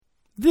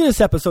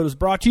This episode is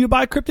brought to you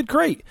by Cryptid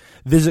Crate.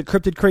 Visit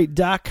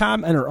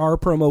CryptidCrate.com, enter our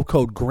promo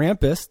code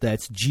GRAMPUS,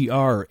 that's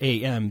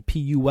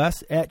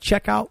GRAMPUS, at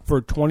checkout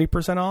for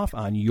 20% off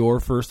on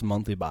your first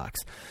monthly box.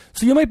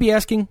 So you might be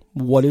asking,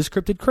 what is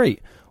Cryptid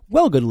Crate?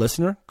 Well, good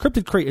listener,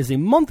 Cryptid Crate is a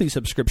monthly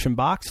subscription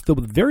box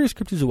filled with various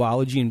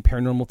cryptozoology and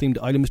paranormal-themed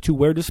items to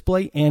wear,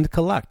 display, and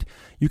collect.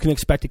 You can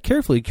expect a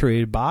carefully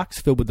curated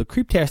box filled with the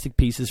creeptastic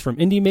pieces from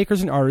indie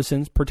makers and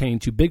artisans pertaining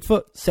to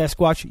Bigfoot,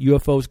 Sasquatch,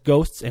 UFOs,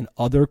 ghosts, and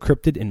other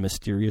cryptid and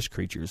mysterious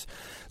creatures.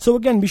 So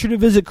again, be sure to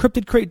visit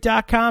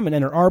CryptidCrate.com and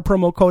enter our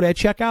promo code at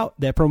checkout.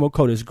 That promo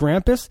code is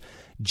GRAMPUS,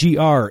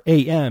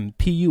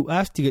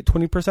 GRAMPUS, to get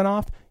 20%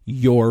 off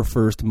your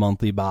first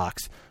monthly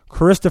box.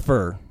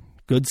 Christopher,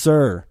 good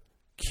sir.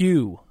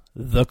 Cue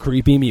the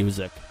creepy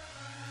music.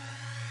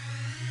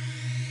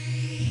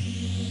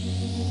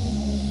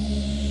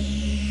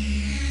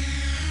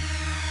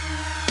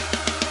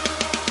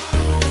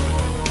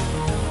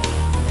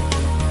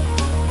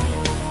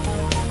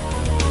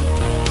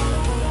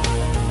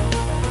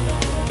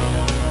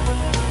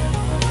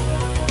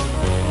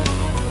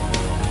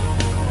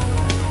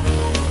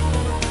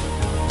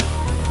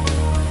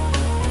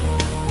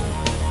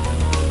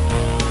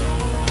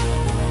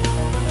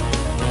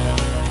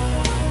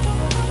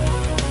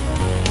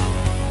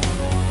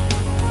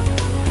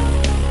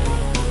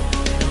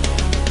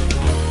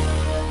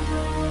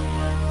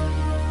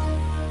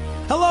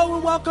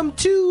 Welcome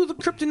to the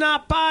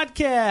Cryptonaut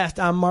Podcast.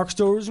 I'm Mark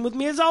Storrs, and with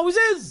me, as always,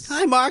 is...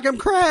 Hi, Mark. I'm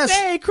Chris.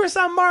 Hey, Chris,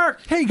 I'm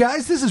Mark. Hey,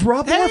 guys, this is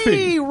Rob Morphy.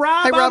 Hey,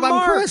 Rob, Hey, Rob, I'm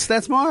Mark. Chris.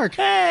 That's Mark.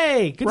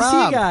 Hey, good to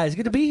see you guys.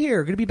 Good to be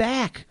here. Good to be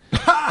back.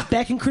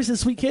 Back in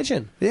Chris's Sweet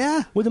Kitchen.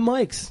 Yeah. With the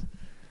mics.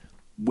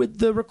 With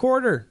the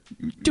recorder.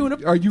 Doing a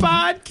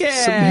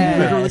podcast. So you're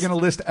literally going to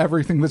list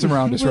everything that's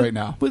around us right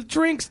now. With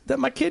drinks that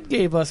my kid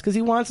gave us because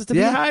he wants us to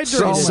be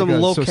hydrated. Some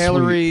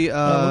low-calorie...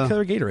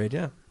 low-calorie Gatorade,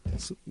 yeah.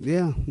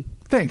 Yeah.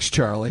 Thanks,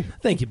 Charlie.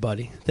 Thank you,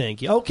 buddy.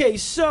 Thank you. Okay,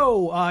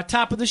 so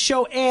top of the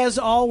show, as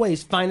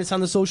always, find us on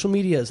the social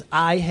medias.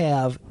 I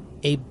have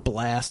a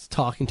blast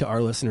talking to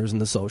our listeners in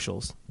the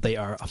socials. They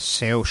are a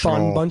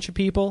fun bunch of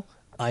people.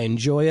 I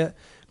enjoy it.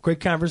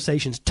 Great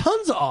conversations.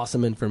 Tons of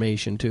awesome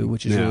information, too,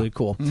 which is really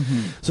cool.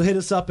 Mm-hmm. So hit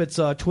us up. It's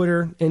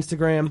Twitter,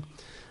 Instagram,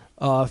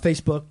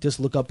 Facebook. Just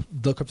look up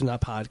The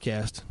Cryptonaut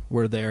Podcast.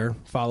 We're there.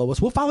 Follow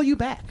us. We'll follow you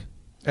back.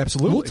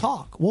 Absolutely. We'll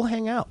talk. We'll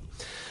hang out.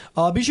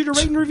 Be sure to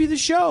rate and review the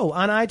show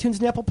on iTunes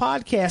and Apple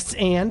Podcasts,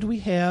 and we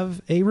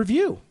have a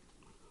review.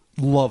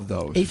 Love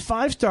those. A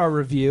 5-star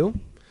review.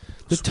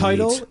 The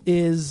title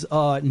is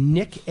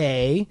Nick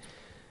A.,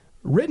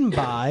 written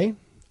by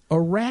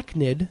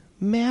Arachnid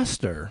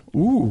Master.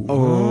 Ooh.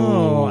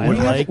 Oh, I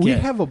like it. We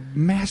have a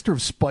master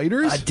of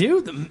spiders? I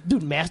do.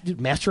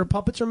 Master of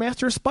puppets or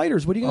master of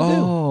spiders? What are you going to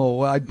do?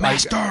 Oh,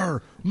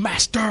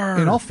 Master!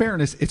 In all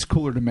fairness, it's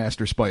cooler to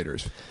master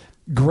spiders.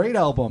 Great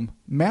album.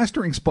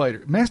 Mastering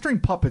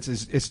puppets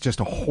is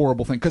just a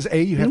horrible thing because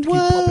you have to keep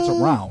puppets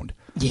around.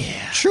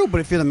 Yeah, true.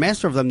 But if you're the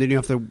master of them, then you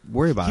have to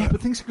worry about it. Yeah, but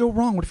things can go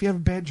wrong. What if you have a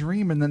bad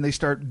dream and then they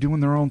start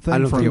doing their own thing? I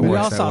don't think it works. We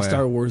all saw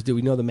Star Wars. Do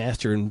we know the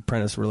master and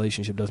apprentice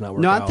relationship does not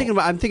work? No, I'm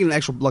thinking an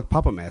actual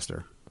puppet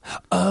master.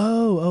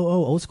 Oh,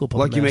 old school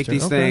puppet master. You make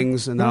these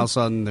things, and then all of a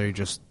sudden they're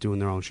just doing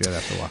their own shit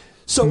after a while.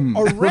 So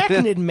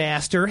Arachnid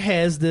Master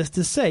has this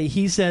to say.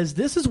 He says,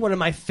 "This is one of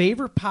my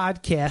favorite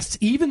podcasts,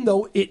 even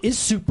though it is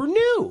super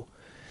new.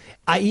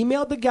 I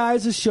emailed the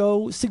guys a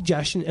show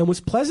suggestion and was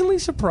pleasantly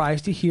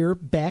surprised to hear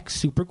back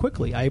super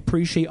quickly. I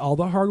appreciate all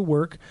the hard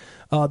work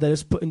that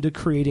is put into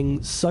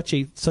creating such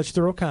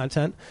thorough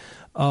content,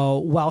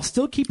 while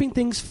still keeping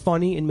things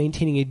funny and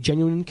maintaining a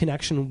genuine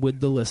connection with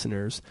the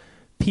listeners.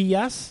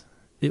 P.S.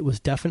 It was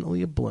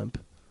definitely a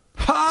blimp."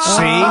 See?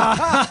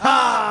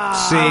 I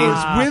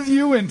was with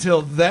you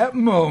until that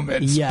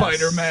moment, yes.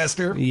 Spider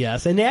Master.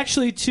 Yes, and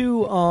actually,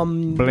 too,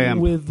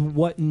 with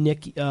what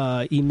Nick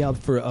emailed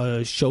for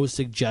a show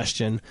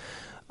suggestion,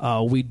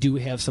 we do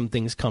have some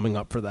things coming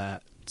up for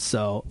that.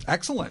 So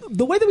excellent.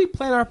 The way that we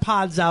plan our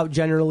pods out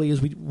generally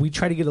is we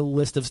try to get a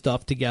list of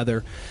stuff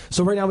together.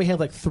 So right now we have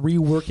like 3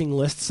 working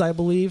lists, I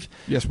believe.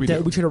 Yes, we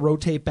do. We try to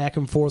rotate back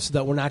and forth so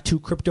that we're not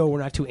too crypto, we're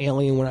not too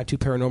alien, we're not too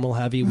paranormal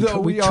heavy.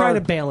 We try to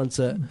balance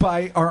it.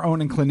 By our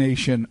own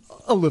inclination,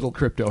 a little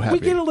crypto heavy.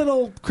 We get a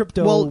little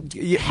crypto. Well,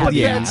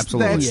 heavy.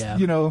 Absolutely.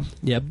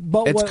 Yeah,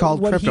 but it's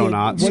called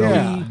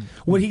Cryptonaut.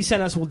 What he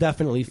sent us will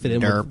definitely fit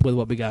in with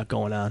what we got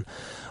going on.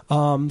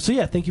 So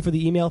yeah, thank you for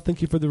the email.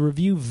 Thank you for the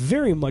review.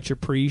 Very much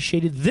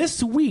appreciated.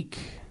 This week,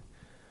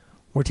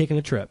 we're taking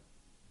a trip.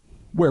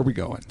 Where are we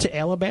going? To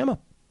Alabama.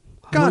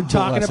 God we're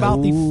talking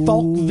about the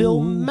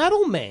Falkville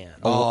Metal Man.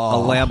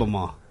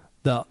 Alabama.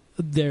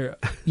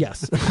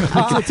 Yes.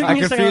 I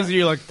confused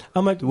you.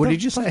 I'm like, what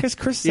did you say? What is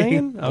Chris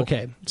saying?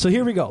 Okay, so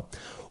here we go.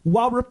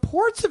 While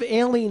reports of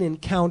alien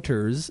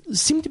encounters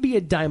seem to be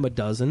a dime a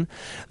dozen,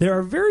 there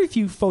are very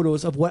few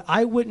photos of what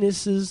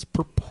eyewitnesses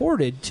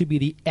purported to be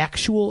the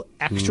actual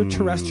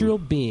extraterrestrial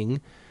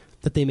being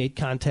that they made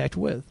contact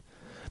with.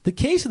 The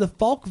case of the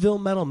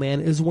Falkville Metal Man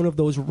is one of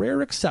those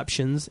rare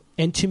exceptions,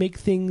 and to make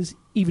things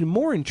even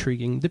more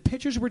intriguing, the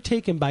pictures were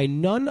taken by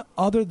none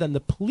other than the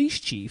police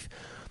chief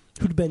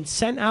who'd been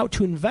sent out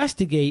to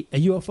investigate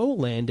a UFO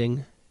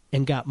landing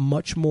and got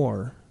much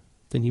more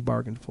than he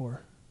bargained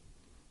for.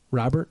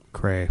 Robert,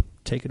 Cray,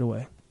 take it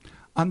away.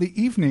 On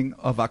the evening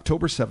of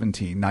October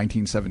 17,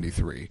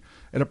 1973,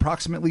 at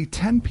approximately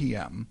 10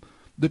 p.m.,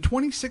 the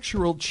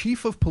 26-year-old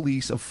chief of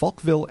police of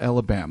Falkville,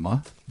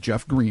 Alabama,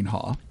 Jeff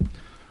Greenhaw,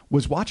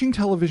 was watching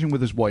television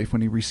with his wife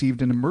when he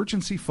received an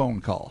emergency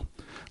phone call.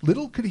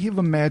 Little could he have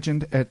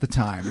imagined at the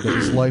time that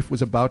his life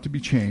was about to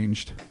be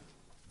changed.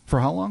 For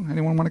how long?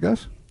 Anyone want to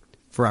guess?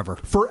 forever.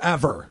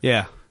 Forever.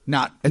 Yeah.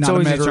 It's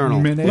always a matter eternal.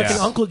 of minutes. Like an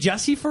Uncle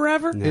Jesse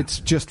forever? Yeah. It's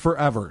just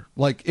forever.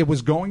 Like, it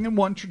was going in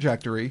one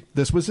trajectory.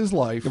 This was his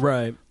life.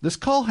 Right. This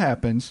call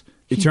happens.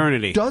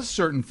 Eternity. He does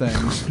certain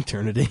things.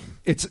 Eternity.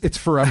 It's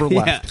forever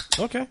left.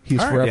 Okay. He's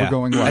All right. forever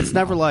going left. It's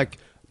never like,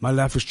 my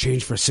life was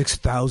changed for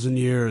 6,000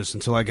 years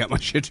until I got my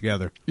shit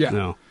together. Yeah.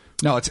 No.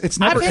 It's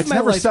never I've had my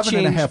never life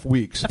 7.5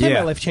 weeks. I've had Yeah.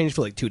 my life change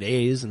for like 2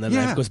 days, and then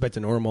Yeah. life goes back to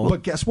normal.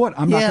 But guess what?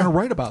 I'm not Yeah. going to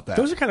write about that.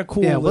 Those are kind of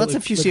cool. Yeah, well, that's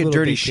little- if you like see a little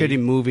dirty, vacation. shitty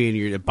movie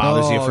and it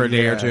bothers you for a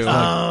day or yeah. two.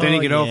 Oh, Then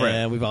you get over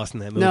yeah, it. we've all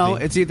seen that movie. No,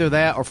 it's either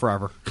that or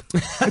forever.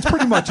 It's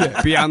pretty much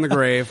it. Beyond the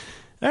grave.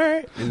 all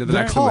right. Into the The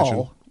next dimension.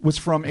 call was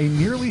from a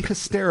nearly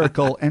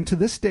hysterical and to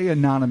this day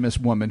anonymous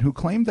woman who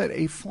claimed that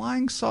a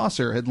flying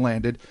saucer had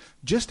landed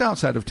just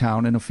outside of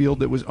town in a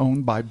field that was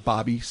owned by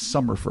Bobby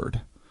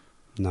Summerford.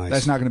 Nice.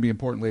 That's not going to be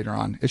important later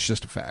on. It's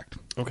just a fact.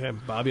 Okay,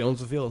 Bobby owns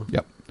the field.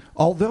 Yep.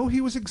 Although he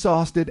was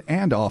exhausted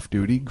and off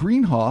duty,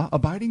 Greenhaw,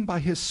 abiding by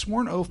his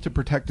sworn oath to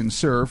protect and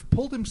serve,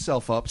 pulled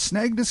himself up,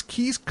 snagged his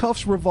keys,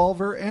 cuffs,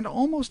 revolver, and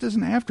almost as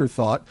an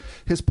afterthought,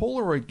 his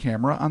Polaroid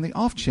camera on the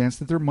off chance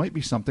that there might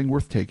be something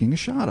worth taking a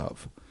shot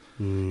of.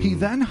 He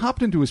then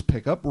hopped into his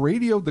pickup,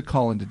 radioed the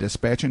call into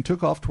dispatch, and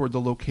took off toward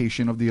the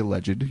location of the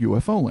alleged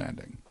UFO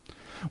landing.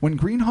 When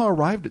Greenhaw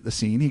arrived at the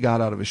scene, he got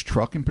out of his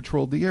truck and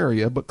patrolled the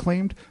area, but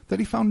claimed that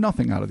he found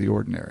nothing out of the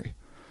ordinary.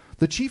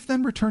 The chief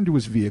then returned to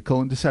his vehicle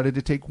and decided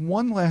to take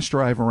one last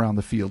drive around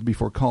the field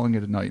before calling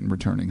it a night and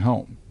returning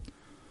home.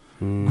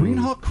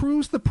 Greenhaw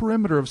cruised the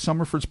perimeter of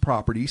Summerford's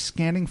property,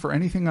 scanning for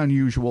anything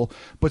unusual,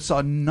 but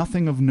saw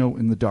nothing of note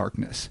in the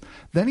darkness.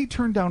 Then he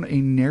turned down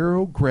a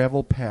narrow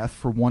gravel path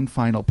for one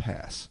final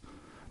pass.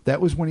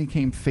 That was when he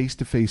came face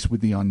to face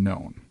with the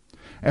unknown.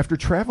 After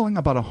traveling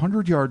about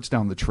 100 yards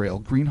down the trail,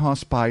 Greenhaw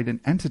spied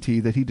an entity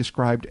that he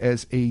described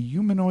as a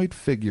humanoid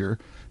figure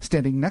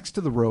standing next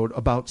to the road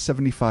about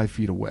 75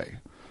 feet away.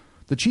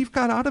 The chief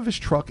got out of his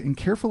truck and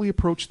carefully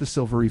approached the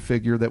silvery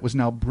figure that was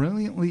now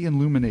brilliantly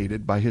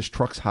illuminated by his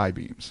truck's high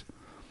beams.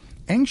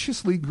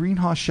 Anxiously,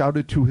 Greenhaw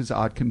shouted to his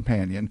odd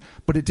companion,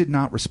 but it did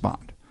not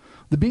respond.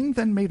 The being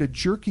then made a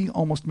jerky,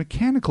 almost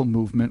mechanical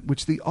movement,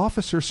 which the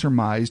officer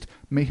surmised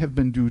may have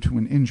been due to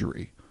an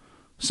injury.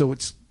 So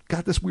it's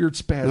got this weird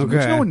spasm, which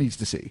Okay. no one needs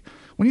to see.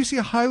 When you see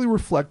a highly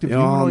reflective Oh,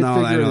 humanoid no,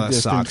 figure I know at a that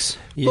distance, sucks.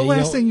 the Yeah,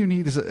 last thing you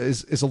need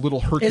is a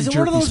little herky-jerky Is it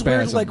one of those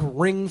weird, spasm. like,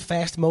 ring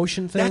fast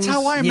motion things? That's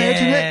how I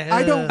imagine it.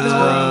 I don't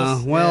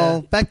know.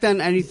 Well, back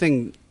then,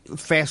 anything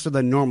faster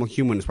than normal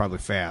human is probably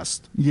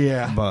fast.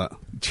 Yeah, But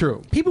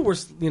true. People were,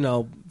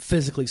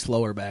 physically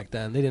slower back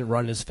then. They didn't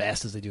run as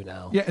fast as they do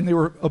now. Yeah, and they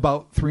were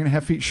about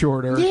 3.5 feet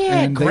shorter. Yeah,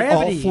 and they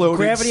gravity. all floated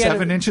Gravity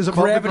 7 inches above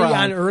the gravity ground.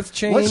 on Earth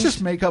changed. Let's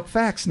just make up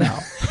facts now.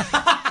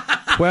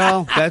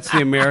 well, that's the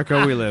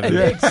America we live in.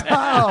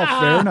 Oh,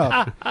 fair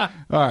enough. All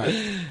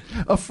right.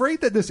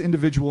 Afraid that this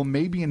individual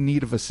may be in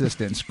need of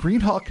assistance,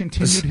 Greenhaw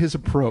continued his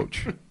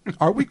approach.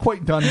 Are we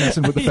quite done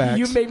messing with the facts?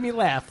 You made me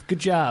laugh. Good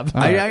job.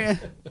 Come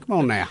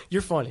on now.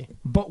 You're funny.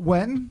 But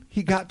when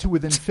he got to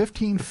within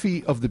 15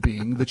 feet of the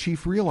being, the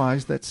chief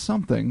realized that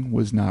something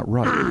was not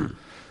right.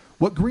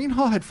 What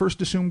Greenhaw had first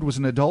assumed was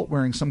an adult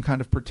wearing some kind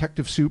of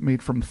protective suit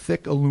made from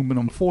thick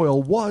aluminum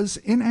foil was,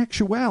 in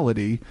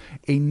actuality,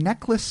 a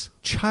necklace,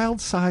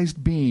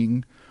 child-sized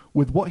being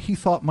with what he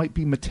thought might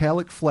be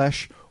metallic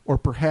flesh or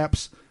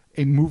perhaps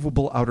a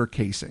movable outer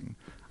casing.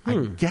 I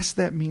guess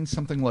that means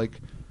something like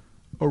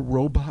a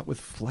robot with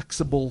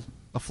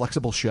a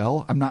flexible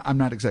shell. I'm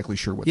not exactly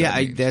sure what that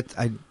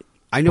means.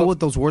 I know what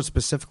those words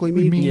specifically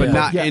mean, but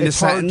not in a it's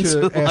hard sentence.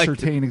 to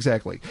ascertain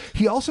exactly.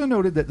 He also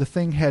noted that the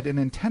thing had an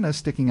antenna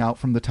sticking out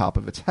from the top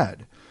of its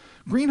head.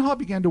 Greenhaw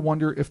began to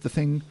wonder if the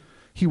thing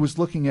he was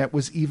looking at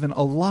was even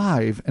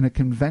alive in a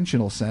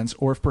conventional sense,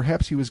 or if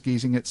perhaps he was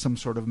gazing at some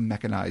sort of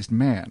mechanized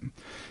man.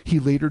 He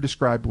later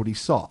described what he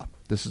saw.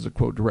 This is a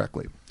quote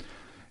directly.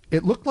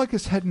 It looked like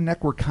his head and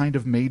neck were kind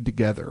of made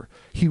together.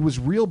 He was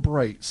real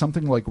bright,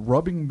 something like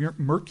rubbing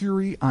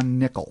mercury on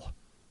nickel.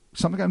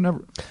 Something I've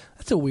never...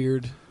 That's a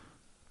weird...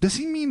 Does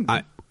he mean...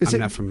 I'm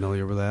not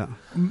familiar with that.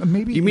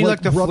 Maybe You mean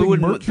like the rubbing fluid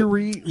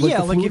mercury? Yeah,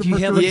 the like fluid if you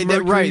of have mercury like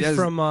mercury right,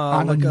 from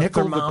on like a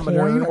nickel the thermometer.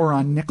 coin or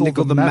on nickel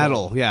Nickel the the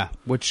metal, yeah.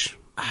 Which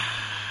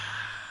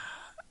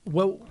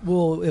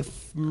Well,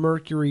 if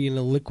mercury in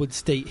a liquid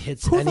state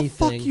hits Who anything,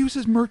 the fuck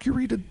uses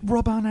mercury to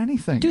rub on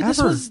anything? dude,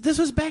 ever? this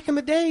was back in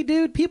the day,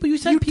 dude. People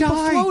people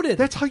die. floated.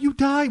 That's how you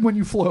die when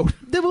you float.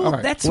 Well,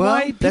 right. that's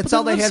why people that's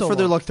all don't they live had so for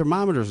their long. like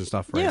thermometers and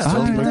stuff, right? Yeah,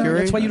 So mercury.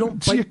 that's why you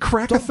don't. So you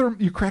crack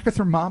a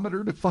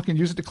thermometer to fucking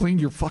use it to clean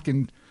your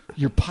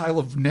pile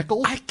of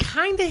nickel. I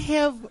kind of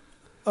have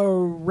a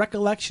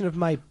recollection of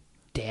my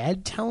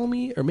dad telling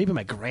me, or maybe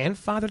my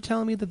grandfather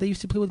telling me that they used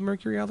to play with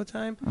mercury all the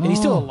time. And he's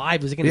still alive.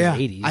 He was like in his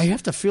 80s. I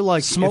have to feel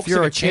like Smokes if you're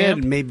like a a kid,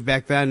 champ. maybe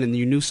back then, and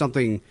you knew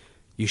something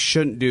you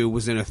shouldn't do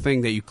was in a thing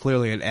that you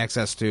clearly had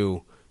access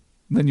to.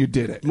 Then you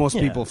did it. Most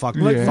Yeah. people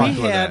fucking Like, fucked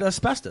we with had that.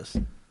 asbestos.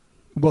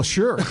 Well,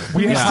 sure.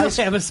 We still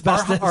have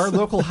asbestos. Our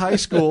local high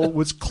school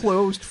was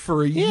closed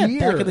for a Yeah, year.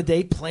 back in the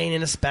day, playing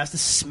in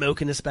asbestos,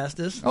 smoking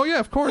asbestos. Oh, yeah,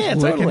 of course. Yeah,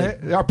 Licking totally.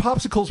 it. Our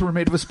popsicles were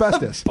made of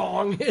asbestos.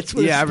 Bong hits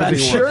with Yeah, everything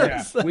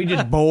asbestos. was. We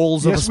did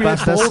bowls of Yes, we had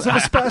asbestos. bowls of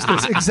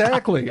asbestos.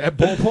 Exactly. At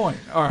Bull Point.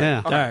 All right.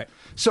 Yeah. All right. All right.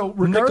 So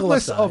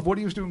regardless Nickel aside. of what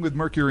he was doing with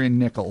mercury and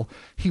nickel,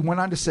 he went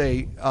on to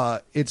say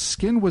its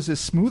skin was as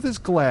smooth as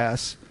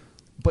glass,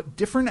 but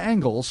different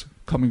angles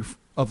coming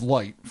of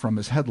light from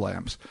his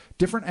headlamps.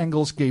 Different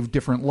angles gave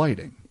different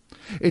lighting.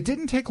 It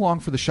didn't take long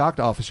for the shocked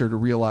officer to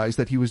realize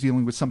that he was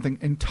dealing with something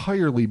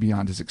entirely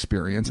beyond his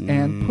experience,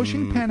 and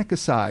pushing panic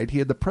aside, he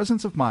had the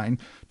presence of mind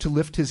to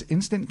lift his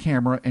instant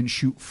camera and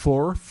shoot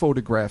 4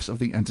 photographs of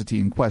the entity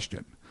in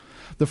question.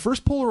 The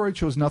first Polaroid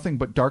shows nothing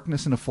but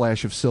darkness and a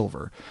flash of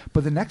silver,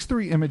 but the next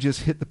 3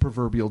 images hit the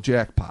proverbial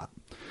jackpot.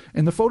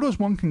 In the photos,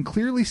 one can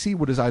clearly see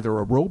what is either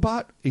a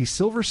robot, a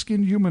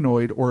silver-skinned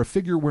humanoid, or a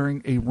figure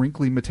wearing a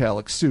wrinkly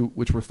metallic suit,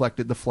 which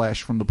reflected the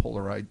flash from the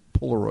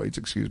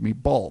Polaroid's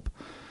bulb.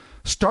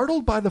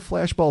 Startled by the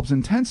flashbulb's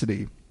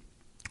intensity,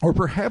 or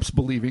perhaps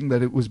believing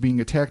that it was being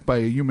attacked by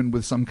a human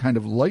with some kind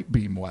of light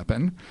beam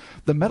weapon,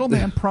 the Metal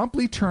Man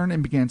promptly turned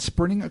and began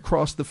sprinting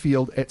across the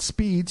field at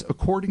speeds,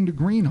 according to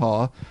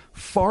Greenhaw,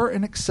 far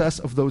in excess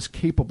of those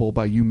capable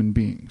by human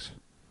beings.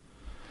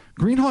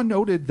 Greenhaw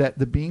noted that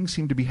the being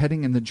seemed to be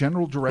heading in the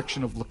general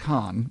direction of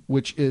Lacan,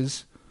 which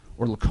is,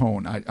 or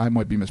Lacone, I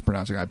might be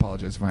mispronouncing, I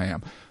apologize if I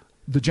am,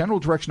 the general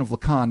direction of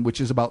Lacan,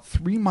 which is about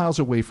 3 miles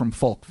away from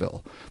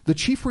Falkville. The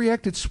chief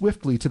reacted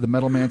swiftly to the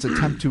Metal Man's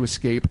attempt to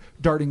escape,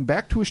 darting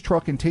back to his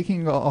truck and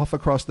taking off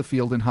across the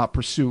field in hot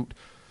pursuit,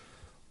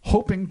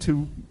 hoping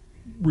to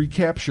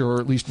recapture or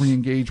at least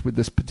re-engage with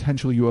this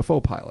potential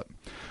UFO pilot.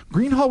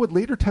 Greenhaw would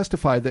later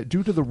testify that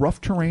due to the rough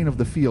terrain of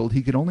the field,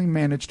 he could only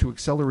manage to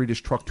accelerate his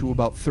truck to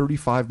about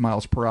 35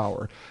 miles per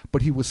hour,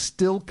 but he was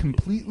still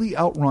completely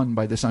outrun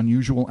by this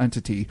unusual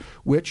entity,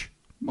 which,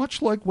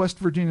 much like West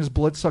Virginia's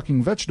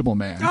blood-sucking vegetable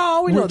man,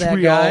 Oh, we know which that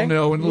we guy. all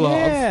know and love,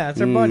 Yeah,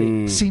 it's our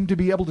buddy. seemed to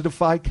be able to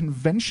defy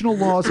conventional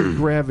laws of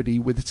gravity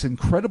with its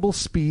incredible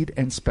speed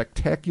and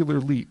spectacular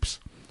leaps.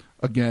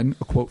 Again,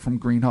 a quote from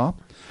Greenhaw.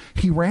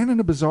 He ran in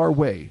a bizarre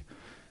way.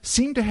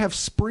 Seemed to have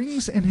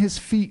springs in his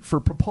feet for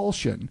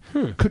propulsion.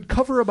 Could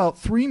cover about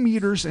 3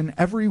 meters in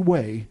every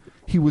way.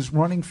 He was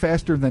running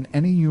faster than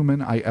any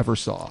human I ever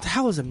saw. What the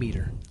hell is a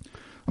meter?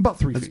 About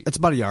 3 feet. It's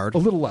about a yard. A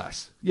little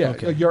less. Yeah,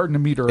 Okay. a yard and a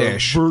meter are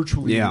Ish.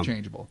 virtually Yeah.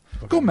 interchangeable.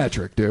 Go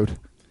metric, dude.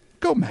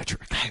 Go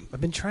metric.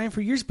 I've been trying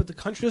for years, but the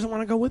country doesn't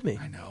want to go with me.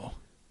 I know.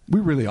 We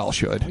really all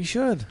should. We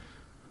should.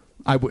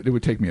 It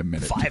would take me a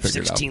minute to 5/16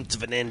 figure it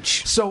of an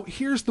inch. out. So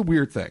here's the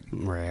weird thing.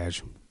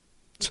 Raj.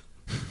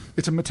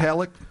 It's a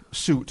metallic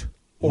suit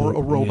or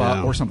a robot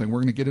Yeah. or something.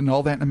 We're going to get into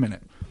all that in a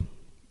minute.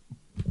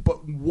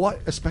 But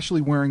what, especially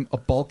wearing a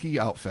bulky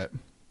outfit,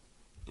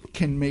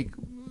 can make,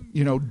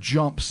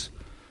 jumps,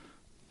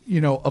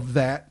 of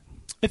that?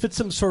 If it's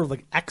some sort of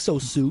like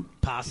exosuit,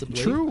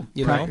 possibly. True.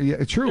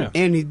 Yeah, True. Yeah.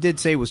 And he did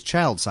say it was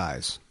child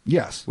size,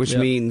 Yes. which Yeah.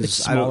 means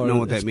It's I don't smaller know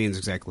what than- that means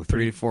exactly.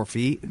 3 to 4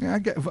 feet. Yeah,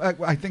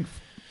 I think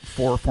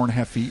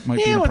 4.5 feet might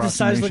be Yeah, an what the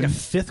size of like a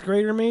approximation. 5th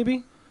grader,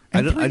 maybe?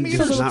 And I 3 don't-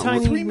 meters, it's not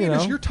tiny, 3 meters,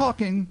 you know. you're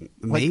talking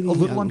like Maybe, a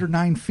little yeah. under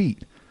 9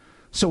 feet.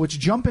 So it's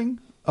jumping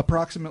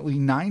approximately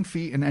 9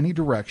 feet in any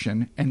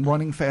direction and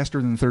running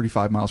faster than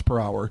 35 miles per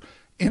hour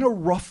in a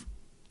rough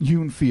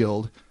hewn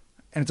field,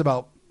 and it's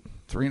about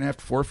 3.5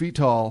 to 4 feet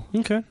tall,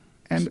 Okay.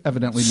 and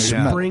evidently made of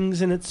metal.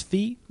 Springs in its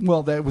feet?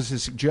 Well, that was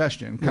his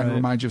suggestion. Kind of Right.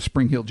 reminds you of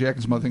Spring-Heeled Jack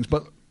and some other things,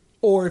 but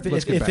Or if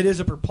Let's get if back. it is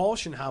a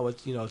propulsion, how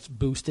it's it's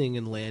boosting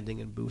and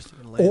landing and boosting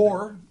and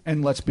landing.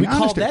 and let's be we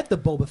honest, call that the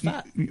Boba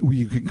Fett.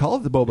 You can call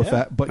it the Boba Yeah.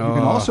 Fett, but you can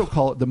also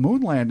call it the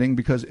moon landing,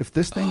 because if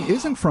this thing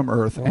isn't from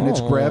Earth and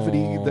its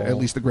gravity, at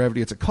least the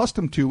gravity it's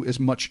accustomed to, is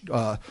much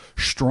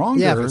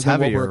stronger Yeah, if than it's what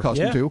we're heavier.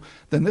 accustomed Yeah. to,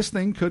 then this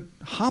thing could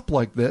hop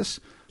like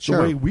this Sure.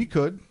 the way we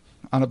could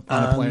on a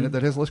planet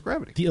that has less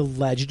gravity. The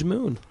alleged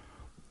moon.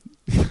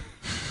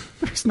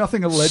 There's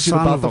nothing alleged Son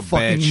about of the a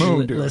fucking bitch.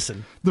 moon, dude.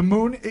 Listen. The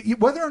moon,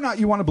 whether or not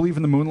you want to believe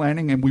in the moon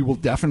landing, and we will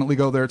definitely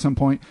go there at some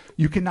point,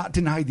 you cannot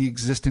deny the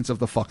existence of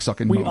the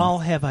fuck-sucking moon. We all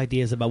have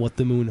ideas about what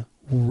the moon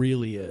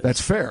really is.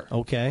 That's fair.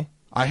 okay.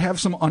 I have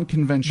some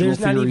unconventional There's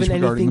not theories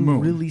even regarding the anything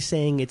moon. really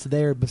saying it's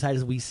there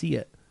besides we see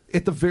it.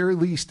 At the very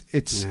least,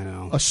 it's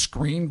No. a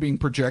screen being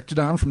projected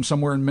on from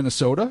somewhere in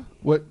Minnesota.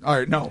 What? All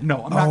right, no, I'm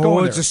not going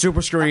there. It's a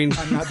super screen.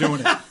 I'm not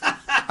doing it.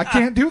 I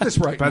can't do this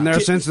right Been now. there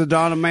since the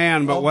dawn of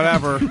man, but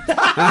whatever.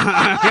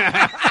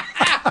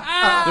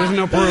 There's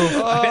no proof.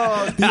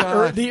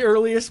 The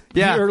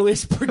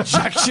earliest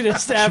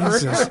projectionist ever.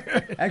 Jesus.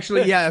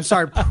 Actually, yeah, I'm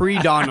sorry,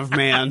 pre-dawn of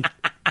man.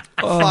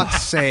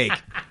 Fuck's sake.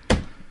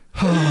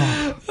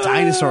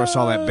 Dinosaurs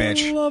saw that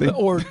bitch.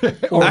 Or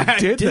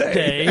did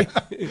they?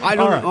 I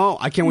don't know.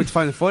 I can't wait to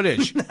find the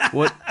footage.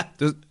 What?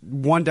 There's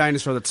one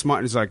dinosaur that's smart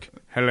and is like,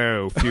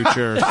 "Hello,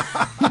 future."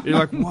 You're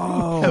like,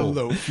 "Whoa,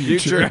 Hello,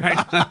 future."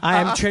 I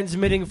am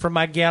transmitting from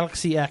my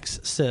Galaxy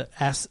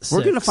S6.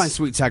 We're gonna find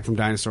sweet tech from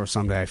dinosaurs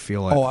someday. I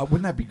feel it. Oh,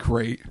 wouldn't that be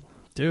great?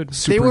 dude.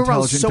 Super they were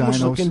around intelligent so much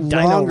dinos. fucking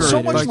Dino longer.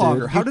 So much Like,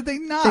 longer. How did they I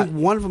not? think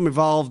one of them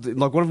evolved.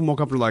 Like one of them woke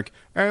up and were like,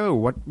 "Oh,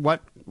 what,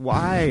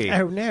 why?"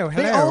 Oh no,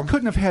 hello. They all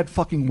couldn't have had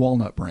fucking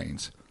walnut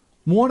brains.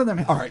 One of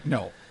them. All right,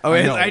 no. Oh,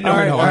 I know.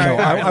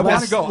 I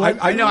want to go.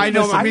 I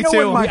know. Me too.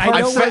 When my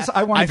heart says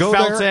I want to go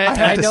felt there. it. I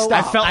have to know-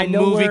 stop. I felt I a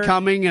know movie where-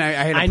 coming, and I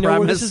had a I know premise.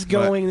 where this is but-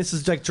 going. This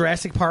is like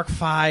Jurassic Park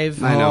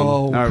 5. I know. Oh,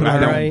 All could right. I All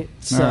know. right.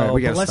 So All right,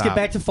 we gotta but let's stop. get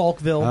back to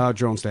Falkville.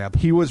 Drone stab.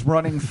 He was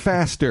running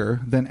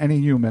faster than any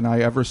human I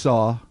ever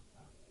saw,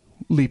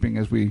 leaping,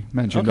 as we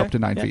mentioned, up to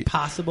 9 Yeah, feet.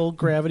 possible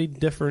gravity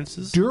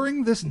differences.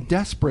 During this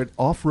desperate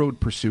off-road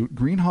pursuit,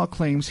 Greenhaw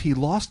claims he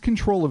lost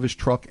control of his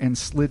truck and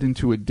slid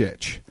into a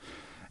ditch,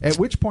 at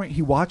which point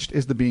he watched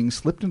as the being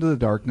slipped into the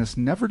darkness,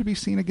 never to be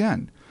seen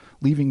again,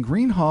 leaving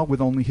Greenhaw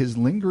with only his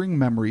lingering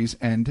memories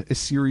and a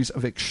series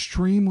of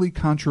extremely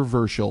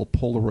controversial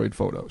Polaroid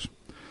photos.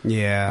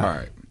 Yeah. All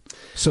right.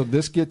 So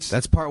this gets...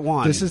 That's part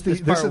one. This is the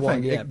That's part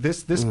one, thing. yeah.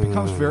 This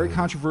becomes very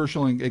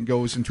controversial and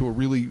goes into a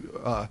really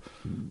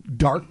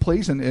dark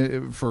place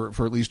for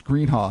at least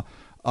Greenhaw.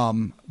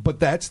 But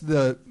that's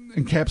the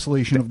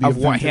encapsulation of the Of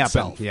event what happened,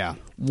 itself. yeah.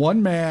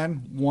 One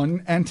man,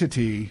 one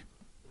entity,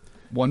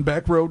 one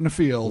back road in a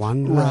field,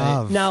 One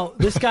love. Now,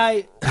 this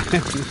guy...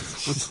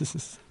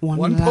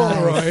 one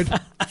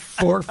Polaroid,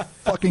 4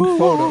 fucking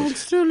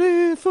photos. To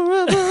live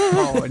forever.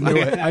 Oh,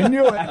 I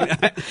knew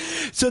it.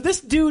 So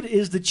this dude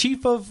is the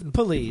chief of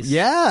police.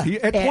 Yeah.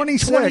 At At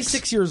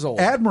 26 years old.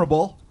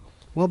 Admirable.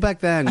 Well, back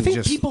then, I think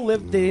just, people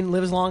lived. They didn't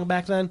live as long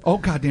back then. Oh,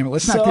 God damn it.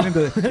 Let's So, not get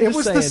into it. It I'm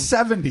was just the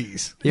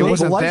 70s. It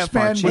wasn't the that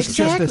far lifespan was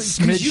cheaper. just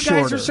a smidge because you guys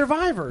shorter. are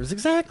survivors.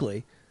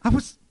 Exactly. I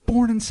was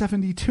born in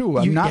 72.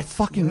 I'm not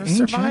fucking you're a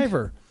ancient.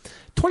 survivor.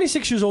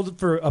 26 years old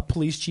for a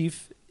police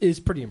chief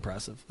is pretty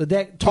impressive.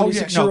 That Oh,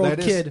 yeah, 26-year-old that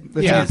is- kid.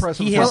 that's yeah,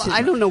 impressive. he Well, has Well,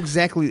 I don't know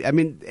exactly. I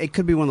mean, it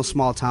could be one of those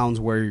small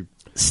towns where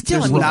Still,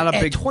 there's I mean, not a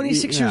at big.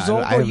 26 yeah, years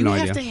old, I bro, have you no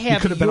have idea. to He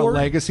have could have been a your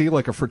legacy,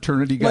 like a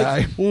fraternity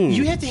guy.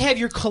 You have to have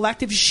your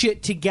collective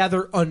shit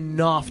together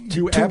enough to,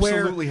 You to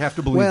absolutely where have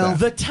to believe Well, that.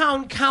 the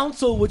town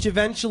council, which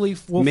eventually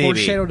will Maybe.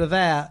 foreshadow to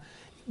that,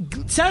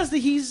 says that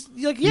he's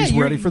like, yeah, He's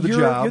you're ready for the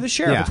you're- job. You're the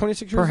sheriff Yeah, at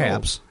 26 years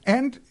perhaps.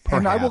 And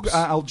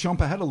I'll jump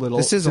ahead a little.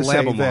 This is to a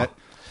say Lab that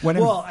when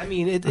old. Well, I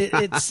mean,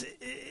 it's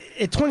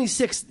at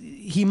 26,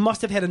 he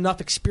must have had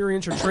enough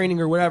experience or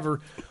training or whatever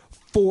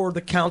for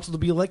the council to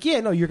be like, yeah,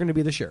 no, you're going to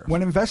be the sheriff.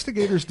 when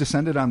investigators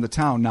descended on the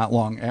town not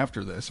long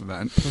after this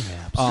event,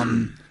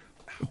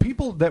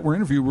 people that were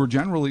interviewed were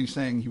generally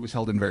saying he was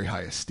held in very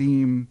high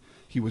esteem.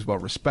 He was well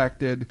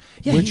respected,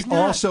 Yeah, which he's not-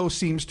 also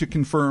seems to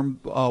confirm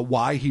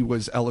why he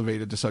was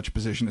elevated to such a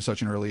position at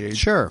such an early age.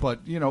 Sure. but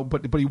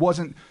but he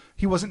wasn't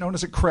known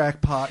as a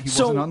crackpot. He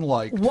wasn't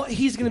unliked. What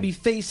he's going to be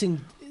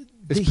facing,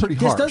 It's pretty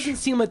this harsh. doesn't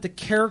seem like the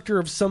character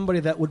of somebody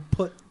that would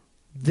put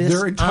this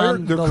Their entire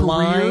on their the career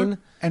line.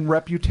 and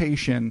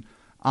reputation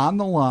on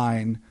the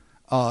line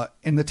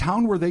in the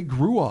town where they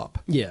grew up.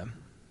 Yeah.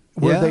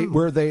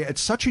 Where they at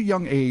such a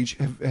young age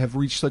have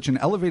reached such an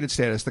elevated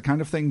status, the kind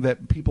of thing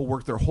that people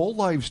work their whole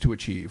lives to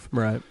achieve.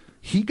 Right.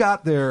 He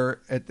got there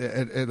at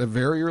a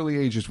very early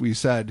age, as we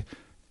said,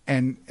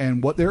 and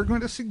what they're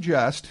going to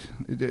suggest,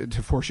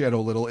 to foreshadow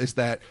a little, is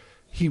that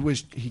he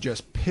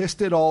just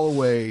pissed it all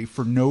away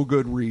for no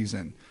good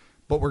reason.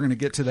 But we're going to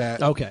get to that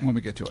when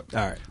we get to it.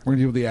 All right. We're going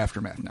to deal with the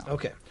aftermath now.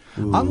 Okay.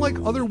 Unlike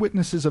other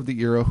witnesses of the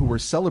era who were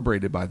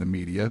celebrated by the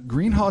media,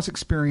 Greenhaw's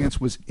experience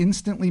was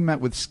instantly met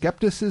with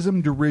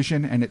skepticism,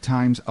 derision, and at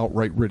times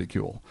outright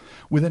ridicule.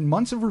 Within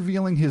months of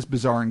revealing his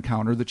bizarre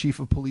encounter, the chief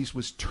of police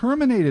was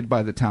terminated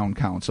by the town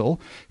council.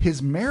 His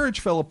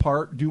marriage fell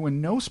apart due in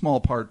no small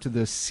part to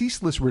the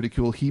ceaseless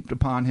ridicule heaped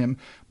upon him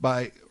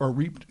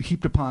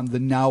heaped upon the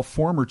now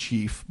former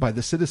chief by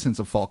the citizens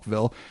of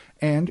Falkville.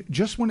 And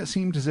just when it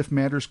seemed as if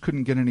matters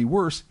couldn't get any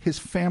worse, his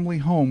family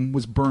home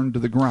was burned to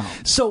the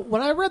ground. So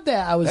when I read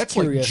that, I was That's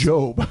curious. like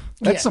Job.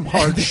 That's some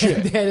hard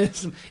shit. That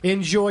is,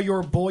 enjoy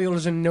your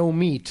boils and no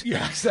meat.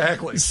 Yeah,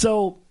 exactly.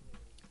 So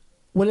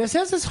when it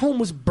says his home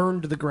was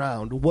burned to the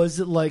ground, was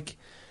it like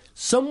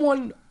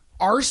someone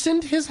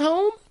arsoned his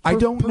home? I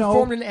don't know.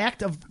 Performed an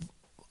act of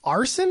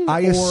arson?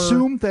 I or,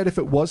 assume that if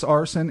it was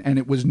arson and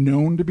it was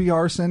known to be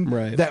arson,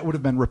 Right. that would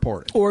have been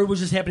reported. Or it was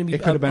just happening to be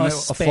It could have been a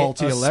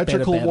faulty spat of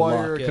electrical bad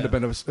wire. luck, It could have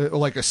been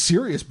like a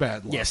serious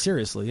bad luck. Yeah,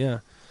 seriously, yeah.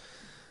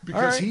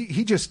 Because All right.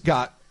 he just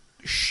got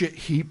shit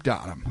heaped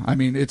on him. I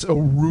mean, it's a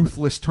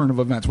ruthless turn of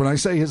events. When I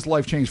say his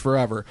life changed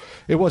forever,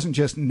 it wasn't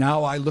just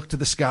now I look to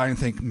the sky and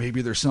think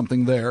maybe there's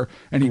something there,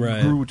 and he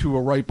grew to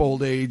a ripe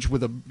old age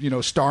with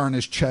a star on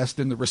his chest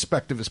in the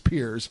respect of his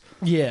peers.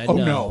 Yeah,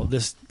 no.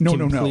 This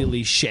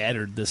completely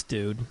shattered this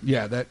dude.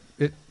 Yeah, that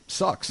it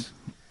sucks.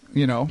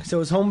 So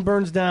his home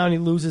burns down, he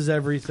loses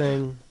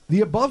everything. The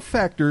above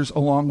factors,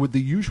 along with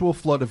the usual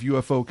flood of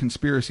UFO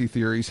conspiracy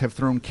theories, have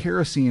thrown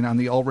kerosene on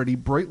the already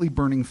brightly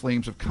burning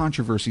flames of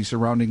controversy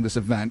surrounding this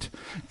event,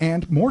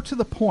 and, more to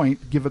the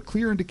point, give a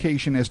clear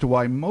indication as to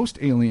why most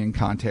alien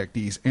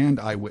contactees and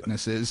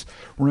eyewitnesses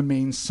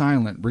remain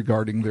silent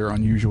regarding their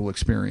unusual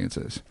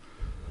experiences.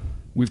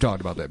 We've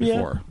talked about that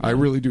before. Yeah. I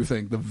really do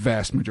think the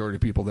vast majority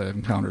of people that have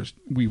encounters,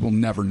 we will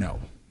never know.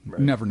 Right.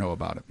 Never know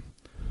about it.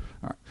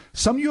 All right.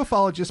 Some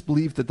ufologists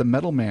believe that the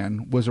Metal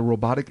Man was a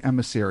robotic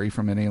emissary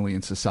from an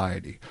alien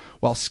society,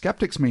 while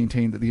skeptics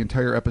maintain that the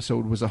entire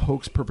episode was a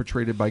hoax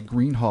perpetrated by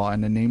Greenhaw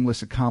and a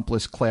nameless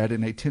accomplice clad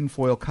in a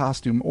tinfoil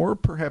costume, or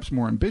perhaps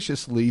more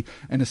ambitiously,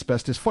 an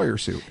asbestos fire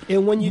suit.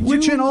 And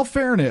which, in all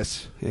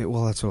fairness...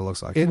 well, that's what it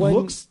looks like.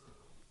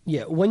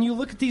 Yeah, when you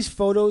look at these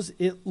photos,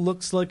 it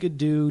looks like a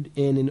dude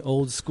in an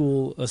old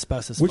school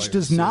asbestos fire suit. Which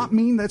does not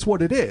mean that's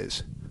what it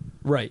is.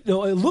 Right.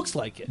 No, it looks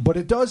like it. But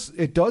it does.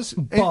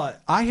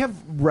 But I have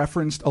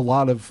referenced a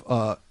lot of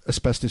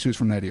asbestos suits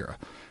from that era.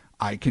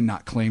 I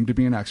cannot claim to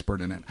be an expert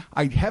in it.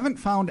 I haven't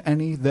found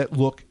any that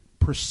look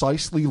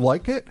precisely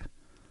like it,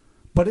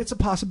 but it's a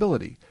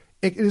possibility.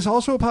 It is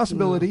also a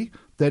possibility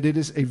that it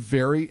is a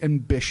very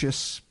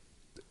ambitious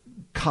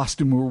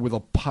costumer with a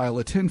pile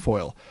of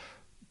tinfoil.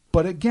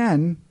 But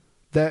again...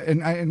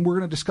 and we're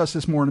going to discuss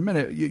this more in a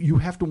minute. You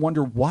have to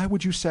wonder, why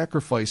would you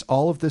sacrifice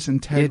all of this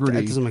integrity?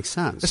 It doesn't make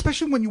sense.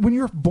 Especially when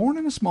you're born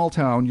in a small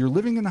town, you're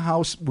living in the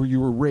house where you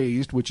were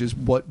raised, which is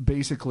what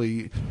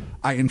basically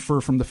I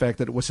infer from the fact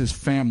that it was his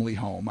family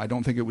home. I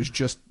don't think it was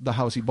just the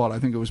house he bought. I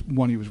think it was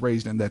one he was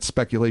raised in. That's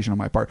speculation on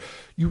my part.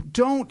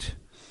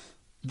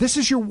 This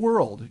is your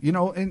world,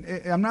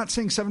 and I'm not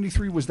saying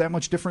 73 was that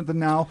much different than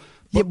now,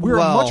 but we're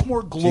a much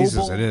more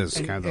global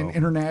and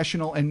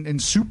international and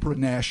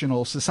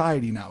supranational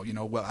society now.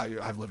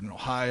 I've lived in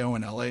Ohio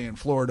and LA and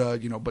Florida,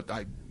 but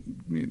I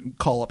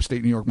call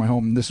upstate New York my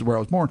home, and this is where I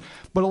was born.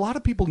 But a lot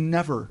of people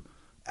never,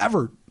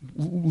 ever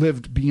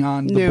lived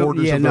beyond the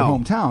borders of their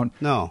hometown.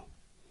 No.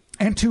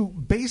 And to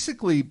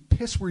basically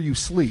piss where you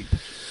sleep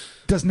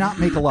does not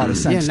make a lot of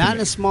sense. Yeah, not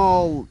in a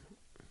small,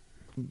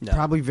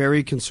 probably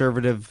very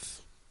conservative...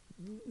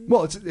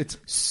 Well, it's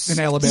an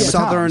Alabama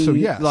southern, town,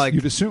 so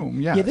you'd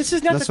assume, Yeah, this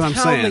is not the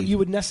town that you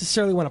would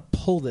necessarily want to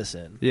pull this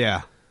in.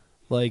 Yeah.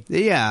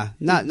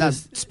 Not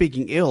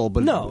speaking ill,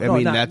 but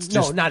that's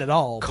just not at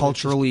all.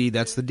 Culturally,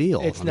 that's the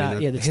deal. It's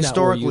not. It's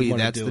historically, not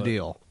that's the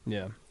deal.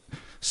 Yeah.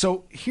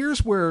 So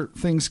here's where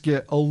things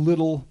get a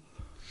little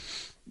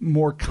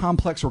more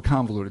complex or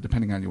convoluted,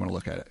 depending on how you want to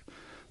look at it.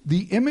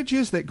 The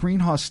images that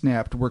Greenhaw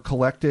snapped were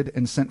collected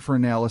and sent for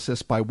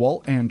analysis by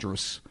Walt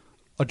Andrus,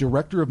 a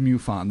director of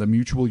MUFON, the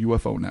Mutual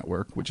UFO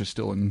Network, which is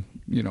still in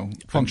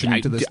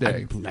functioning to this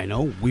day. I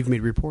know. We've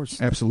made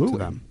reports. Absolutely.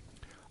 To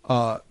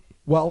them.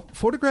 While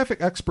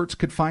photographic experts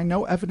could find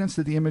no evidence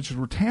that the images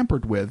were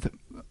tampered with,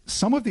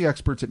 some of the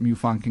experts at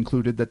MUFON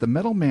concluded that the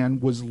Metal Man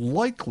was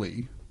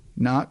likely,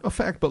 not a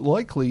fact, but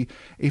likely,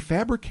 a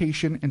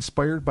fabrication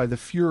inspired by the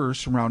furor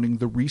surrounding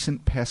the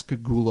recent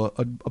Pascagoula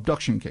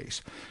abduction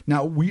case.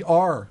 Now,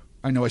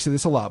 I know I say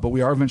this a lot, but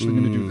we are eventually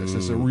going to do this.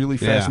 This is a really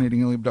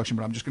fascinating alien abduction,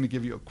 but I'm just going to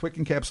give you a quick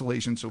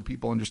encapsulation so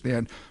people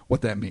understand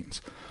what that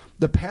means.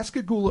 The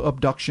Pascagoula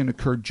abduction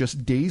occurred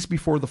just days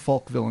before the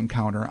Falkville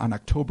encounter on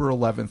October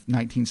 11th,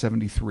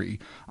 1973,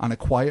 on a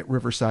quiet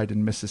riverside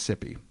in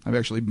Mississippi. I've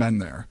actually been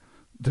there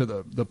to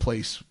the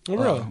place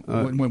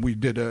when we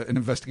did an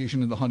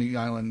investigation in the Honey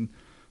Island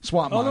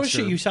swamp monster. Oh, no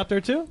shit, you shot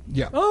there too?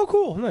 Yeah. Oh,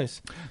 cool,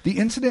 nice. The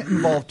incident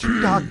involved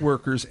 2 dock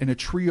workers and a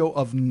trio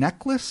of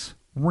necklace,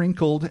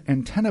 wrinkled,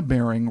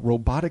 antenna-bearing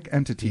robotic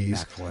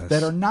entities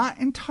that are not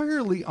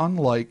entirely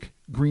unlike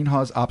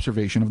Greenhaw's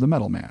observation of the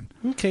Metal Man.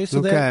 Okay,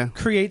 so that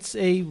creates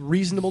a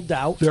reasonable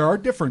doubt. There are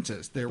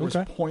differences. There was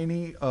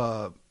pointy,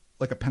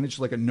 like appendage,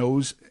 like a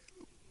nose,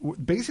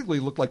 basically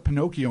looked like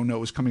Pinocchio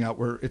nose coming out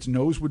where its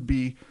nose would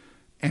be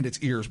and its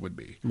ears would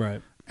be.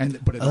 Right.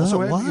 But it also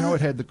had,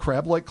 it had the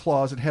crab-like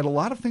claws. It had a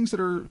lot of things that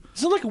are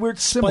Is it like a weird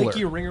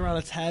spiky ring around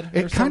its head?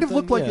 It kind of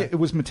looked like it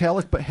was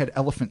metallic but had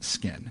elephant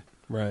skin.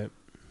 Right.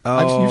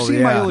 You've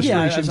seen my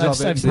illustrations of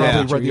it. I've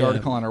probably read the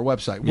article on our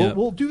website.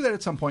 We'll do that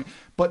at some point.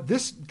 But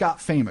this got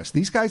famous.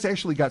 These guys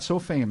actually got so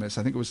famous.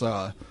 I think it was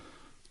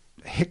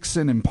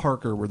Hickson and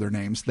Parker were their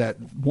names, that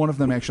one of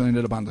them actually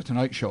ended up on The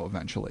Tonight Show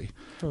eventually.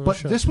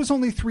 This was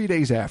only 3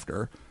 days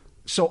after.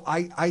 So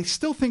I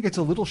still think it's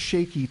a little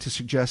shaky to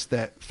suggest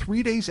that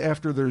 3 days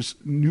after there's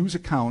news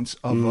accounts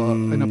of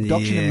an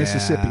abduction in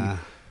Mississippi,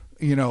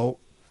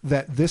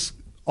 that this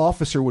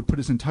officer would put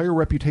his entire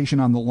reputation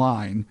on the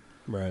line.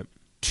 Right.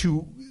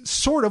 To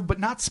sort of, but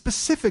not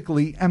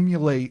specifically,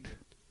 emulate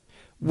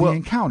the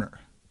encounter.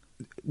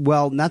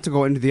 Well, not to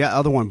go into the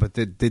other one, but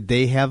did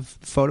they have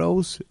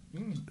photos?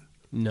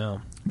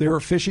 No. They were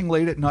fishing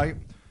late at night.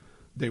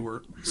 They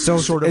were So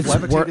sort of it's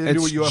levitated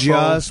into a it's UFO.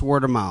 just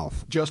word of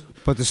mouth. Just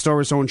But the story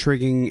was so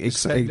intriguing, it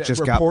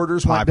just got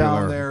reporters went popular.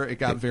 down there. It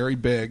got very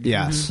big.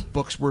 Yes.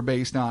 Books were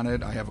based on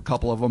it. I have a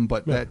couple of them,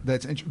 but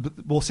that's but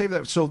we'll save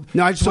that. So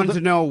No, I just wanted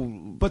to know.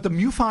 But the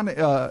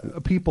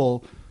MUFON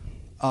people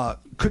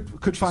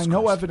could find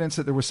no evidence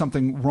that there was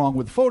something wrong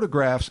with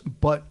photographs,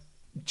 but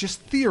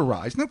just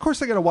theorized. And of course,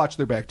 they got to watch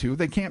their back too.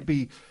 They can't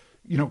be,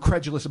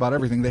 credulous about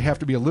everything. They have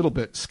to be a little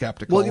bit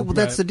skeptical. Well,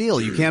 that's the deal.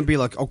 You can't be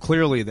like, oh,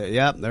 clearly that.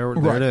 Yep, there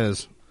it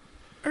is.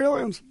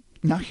 Aliens.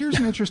 Now, here's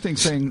an interesting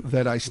thing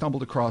that I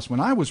stumbled across when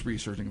I was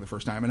researching the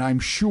first time, and I'm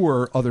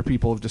sure other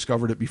people have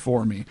discovered it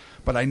before me,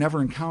 but I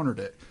never encountered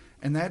it.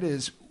 And that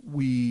is,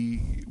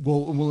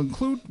 we'll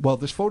include. Well,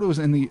 this photo is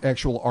in the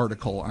actual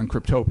article on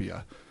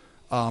Cryptopia.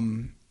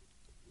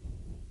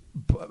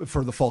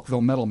 For the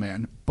Falkville Metal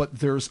Man, but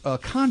there's a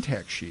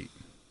contact sheet.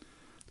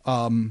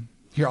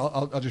 Here,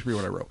 I'll just read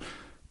what I wrote.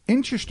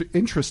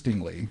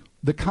 Interestingly,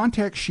 the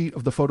contact sheet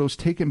of the photos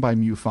taken by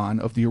MUFON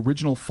of the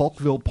original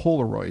Falkville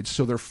Polaroids,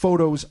 so they're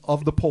photos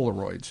of the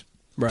Polaroids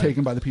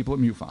taken by the people at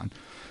MUFON,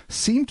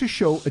 seem to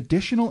show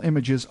additional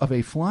images of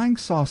a flying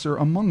saucer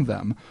among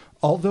them,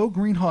 although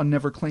Greenhaw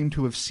never claimed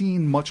to have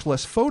seen, much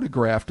less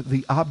photographed,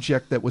 the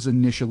object that was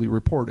initially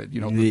reported.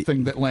 The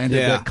thing that landed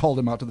that called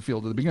him out to the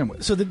field to begin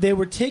with. So that they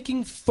were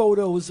taking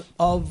photos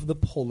of the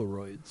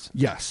Polaroids.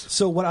 Yes.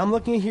 So what I'm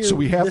looking at here, So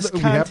we have this the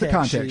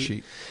contact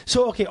sheet.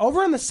 So okay,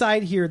 over on the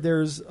side here,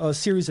 there's a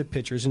series of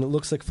pictures, and it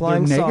looks like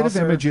flying They're saucer,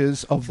 negative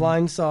images of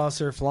flying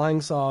saucer,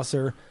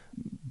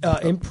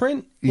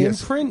 imprint,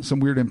 Yes, imprint, some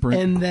weird imprint.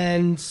 and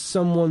then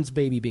someone's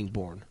baby being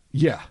born,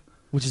 Yeah,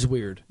 which is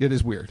weird, it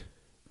is weird.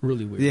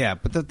 really weird. Yeah,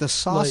 but the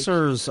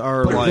saucers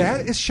are But like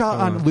that is shot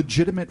on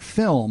legitimate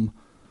film,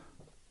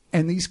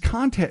 and this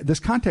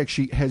contact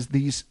sheet has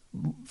these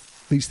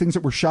things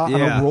that were shot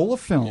on a roll of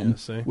film,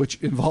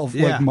 which involve,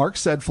 like Mark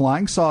said,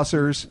 flying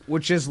saucers,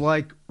 which is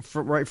like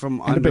right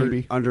from and a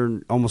baby.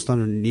 almost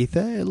underneath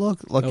it. It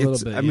looks like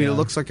it's. bit, I mean, it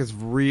looks like it's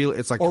real.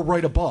 It's like or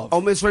right above.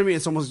 Oh, it's what I mean.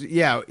 It's almost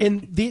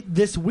And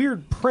this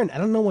weird print, I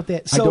don't know what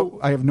that. So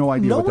I have no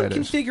idea no what one that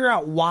can is. figure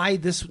out why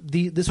this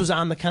was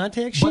on the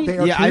contact sheet. But they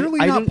are clearly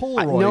not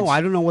Polaroids. No,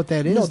 I don't know what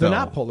that is. No, they're though.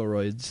 not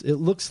Polaroids. It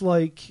looks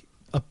like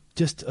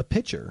just a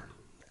picture.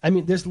 I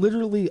mean, there's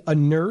literally a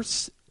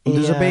nurse.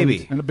 There's a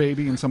baby. And a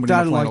baby and somebody in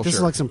a flannel this shirt.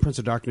 is like some Prince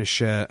of Darkness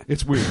shit.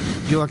 It's weird.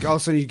 You're like, all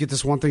of a sudden you get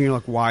this one thing, you're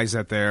like, why is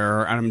that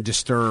there? And I'm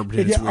disturbed.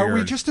 And it's weird. Are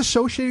we just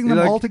associating them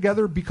all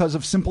together because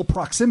of simple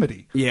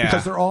proximity? Yeah.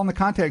 Because they're all in the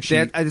contact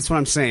sheet. That's what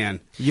I'm saying.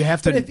 You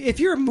have to. But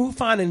if you're a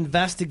MUFON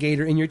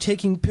investigator and you're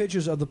taking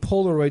pictures of the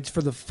Polaroids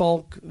for the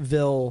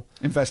Falkville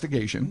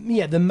investigation.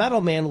 Yeah, the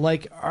Metal Man,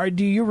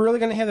 do you really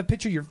going to have a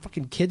picture of your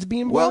fucking kids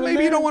being born? Well, in maybe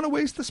there? you don't want to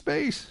waste the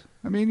space.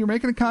 I mean, you're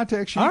making a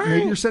contact sheet. All right.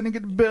 Maybe you're sending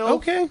it to Bill.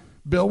 Okay.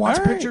 Bill wants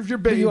All a picture right. of your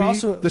But baby, you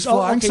also- this oh,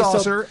 flying okay, so-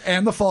 saucer,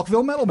 and the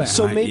Falkville Metal Man.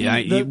 So maybe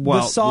the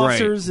well,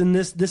 saucers and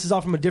this is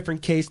all from a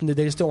different case, and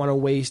they just don't want to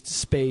waste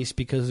space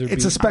because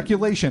it's a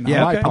speculation on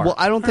yeah, my part. well,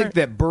 I don't think right.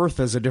 that birth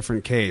is a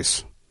different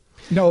case.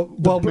 No,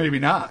 well, maybe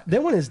not.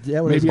 That one is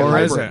Maybe is a Or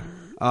is hybrid. it?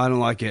 I don't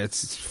like it.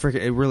 It's freaking.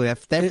 It really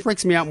that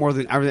freaks me out more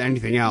than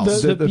anything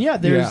else.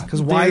 There's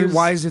Because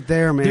why is it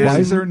there, man? Why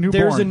is there a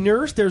newborn? There's a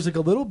nurse. There's like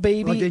a little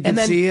baby, Like they can and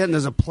then see it, and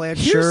there's a plaid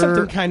here's shirt.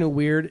 something kind of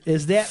weird.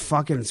 Is that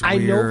Fucking I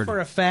know weird. for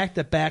a fact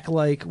that back it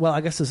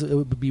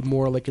would be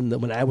more like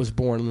when I was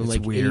born in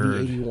like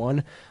weird. 80,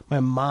 81.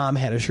 My mom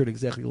had a shirt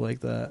exactly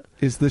like that.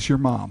 Is this your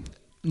mom?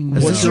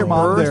 No. Was your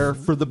mom birth? there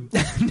for the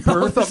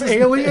birth of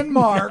alien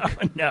Mark?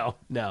 No.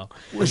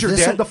 Was your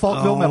dad the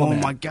Falkville Metal Man?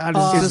 Oh my God!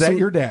 Is that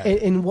your dad?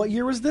 And what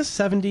year was this?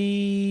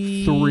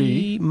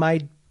 73.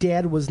 My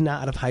dad was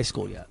not out of high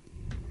school yet.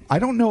 I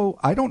don't know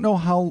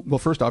how. Well,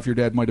 first off, your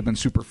dad might have been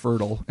super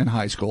fertile in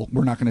high school.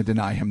 We're not going to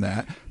deny him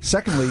that.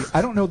 Secondly,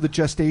 I don't know the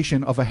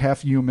gestation of a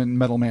half-human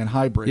Metal Man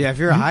hybrid. Yeah, if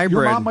you're a hybrid,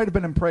 your mom might have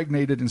been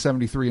impregnated in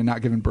 73 and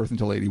not given birth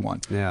until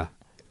 81. Yeah.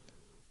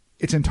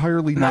 It's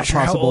entirely I'm not not sure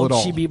how possible old at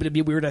all. she'd be, but it'd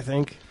be weird, I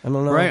think. I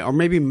don't know. Right, or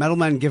maybe metal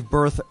men give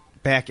birth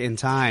back in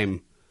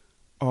time.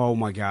 Oh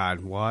my God!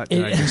 What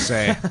did I just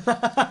say?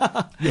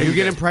 You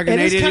get It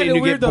impregnated is kind and of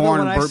you weird get though born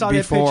when I saw that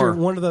before. picture.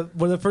 One of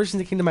the first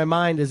things that came to my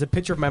mind is a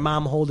picture of my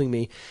mom holding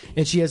me,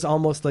 and she has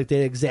almost like the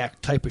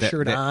exact type of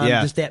shirt on,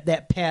 yeah. just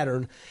that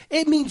pattern.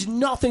 It means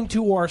nothing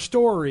to our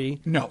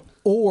story. No.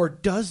 Or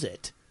does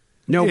it?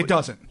 No, It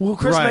doesn't. Well,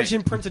 Chris Right.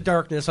 mentioned Prince of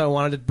Darkness, so I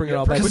wanted to bring it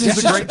all back. Which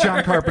is a great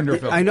John Carpenter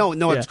film. I know.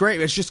 No, Yeah. it's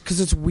great. It's just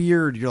because it's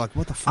weird. You're like,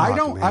 what the fuck?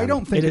 I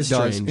don't think It it is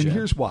does, strange, and yeah.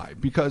 here's why.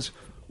 Because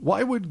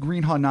why would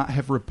Greenhaw not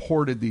have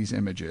reported these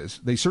images?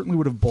 They certainly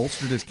would have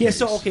bolstered his case. Yeah,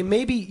 so okay,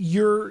 maybe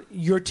your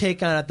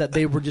take on it that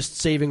they were just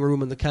saving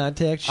room in the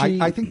contact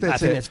sheet. I think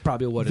that's that's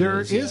probably what there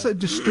it is. is a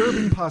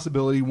disturbing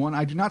possibility. One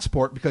I do not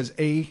support because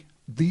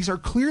these are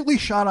clearly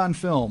shot on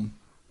film.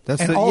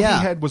 And all he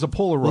had was a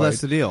Polaroid. Well, that's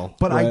the deal.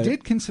 But I Right.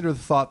 did consider the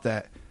thought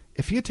that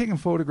if he had taken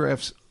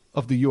photographs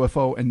of the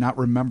UFO and not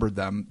remembered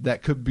them,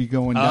 that could be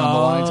going down the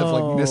lines of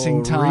like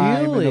missing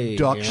time and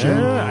abduction.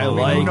 Yeah, I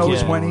like Who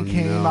knows it. when he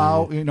came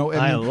out? You know,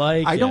 I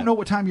like I don't it. know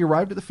what time he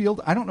arrived at the field.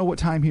 I don't know what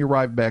time he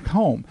arrived back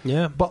home.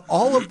 Yeah. But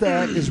all of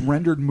that is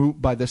rendered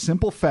moot by the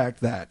simple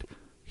fact that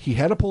he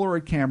had a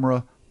Polaroid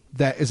camera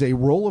that is a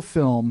roll of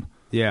film.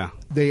 Yeah.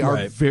 They are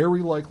Right.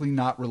 very likely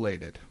not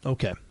related.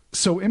 Okay.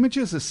 So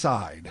images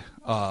aside,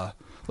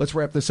 let's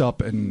wrap this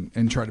up and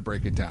try to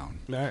break it down.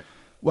 All right.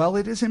 While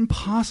it is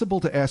impossible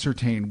to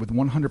ascertain with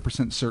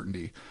 100%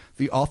 certainty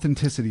the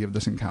authenticity of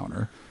this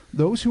encounter,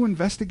 those who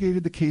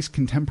investigated the case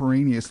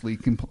contemporaneously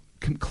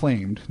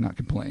claimed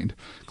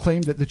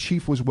that the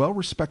chief was well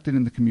respected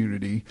in the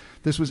community.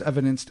 This was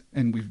evidenced,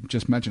 and we've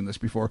just mentioned this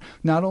before,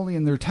 not only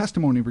in their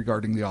testimony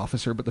regarding the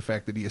officer, but the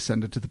fact that he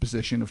ascended to the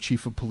position of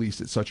chief of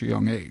police at such a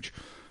young age.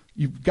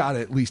 You've got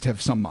to at least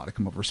have some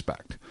modicum of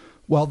respect.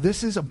 While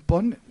this is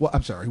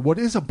what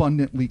is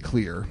abundantly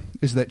clear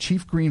is that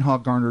Chief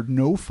Greenhaw garnered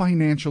no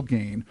financial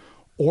gain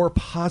or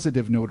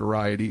positive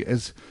notoriety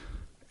as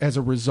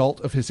a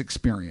result of his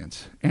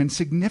experience, and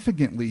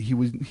significantly,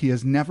 he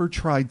has never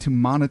tried to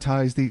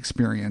monetize the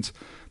experience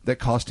that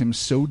cost him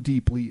so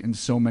deeply in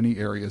so many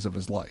areas of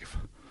his life.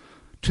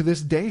 To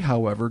this day,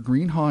 however,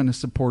 Greenhaw and his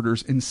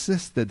supporters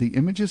insist that the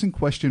images in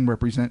question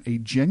represent a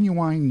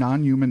genuine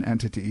non-human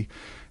entity,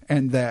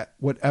 and that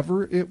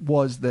whatever it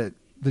was that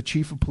the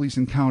chief of police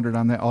encountered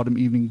on that autumn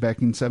evening back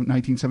in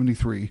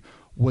 1973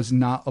 was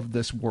not of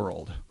this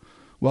world.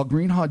 While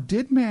Greenhaw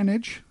did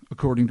manage,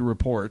 according to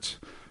reports,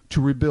 to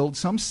rebuild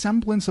some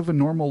semblance of a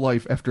normal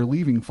life after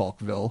leaving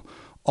Falkville,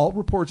 all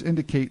reports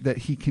indicate that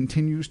he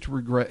continues to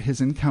regret his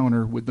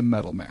encounter with the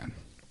Metal Man.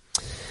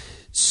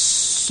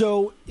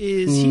 So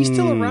is he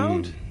still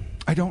around?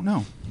 I don't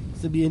know.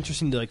 It'd be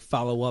interesting to like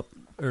follow up,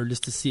 or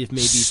just to see if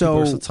maybe So-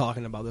 people are still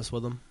talking about this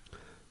with him.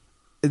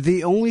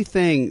 The only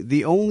thing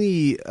that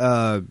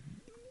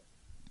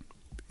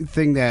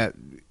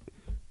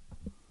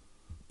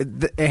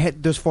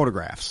there's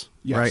photographs,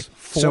 Yes, right?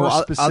 4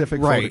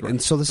 specific right, photographs.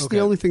 and so this is Okay.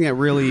 the only thing that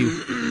really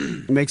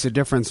makes a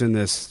difference in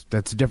this.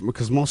 That's different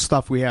because most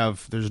stuff we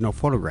have, there's no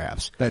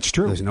photographs. That's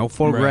true. There's no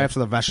photographs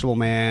of the Vegetable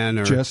Man,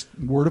 or Just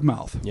word of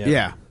mouth.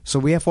 yeah. So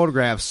we have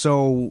photographs.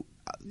 So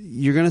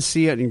you're gonna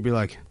see it and you'll be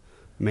like,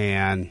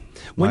 man.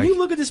 When like, you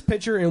look at this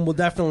picture, and we'll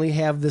definitely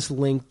have this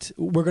linked,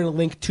 we're going to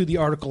link to the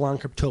article on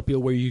Cryptopia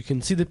where you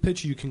can see the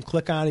picture, you can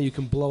click on it, you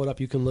can blow it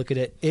up, you can look at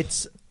it.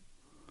 It's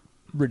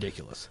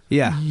ridiculous.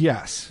 yeah,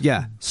 Yes.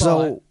 yeah.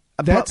 So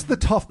That's the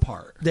tough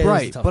part. That is the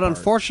right, tough but part.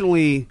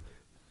 unfortunately,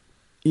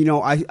 you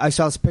know, I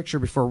saw this picture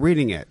before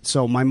reading it,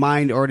 so my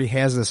mind already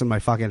has this in my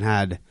fucking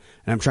head,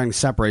 and I'm trying to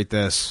separate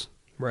this,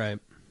 Right.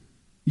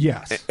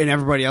 Yes. and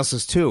everybody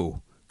else's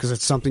too, because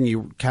it's something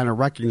you kind of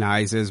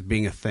recognize as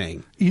being a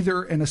thing.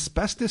 Either an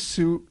asbestos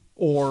suit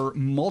or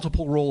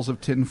multiple rolls of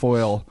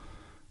tinfoil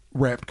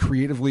wrapped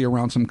creatively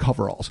around some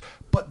coveralls.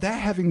 But that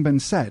having been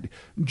said,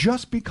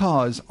 just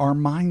because our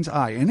mind's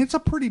eye, and it's a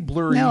pretty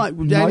blurry No, I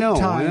know.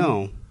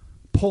 nighttime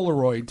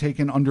Polaroid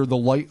taken under the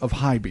light of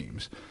high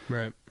beams,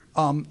 Right.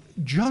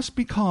 just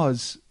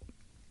because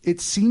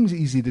it seems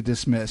easy to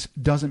dismiss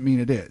doesn't mean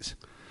it is.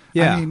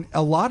 Yeah. I mean,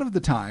 a lot of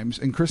the times,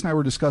 and Chris and I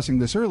were discussing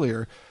this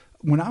earlier,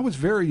 when I was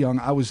very young,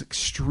 I was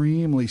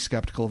extremely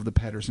skeptical of the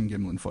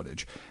Patterson-Gimlin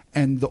footage.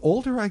 And the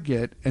older I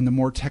get, and the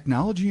more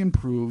technology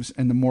improves,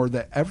 and the more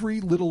that every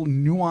little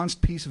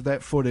nuanced piece of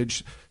that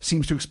footage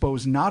seems to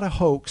expose not a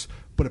hoax,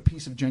 but a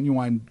piece of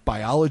genuine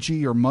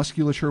biology or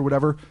musculature or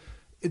whatever,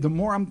 the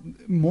more I'm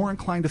more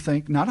inclined to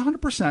think, not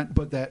 100%,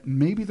 but that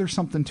maybe there's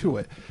something to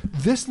it.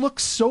 This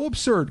looks so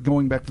absurd,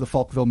 going back to the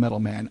Falkville Metal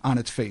Man, on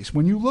its face.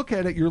 When you look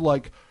at it, you're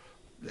like,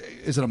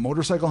 is it a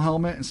motorcycle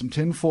helmet and some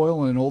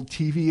tinfoil and an old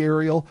TV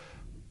aerial?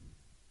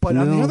 But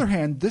on the No. other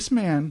hand, this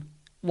man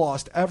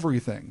lost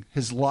everything.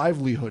 His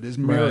livelihood, his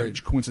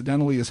marriage,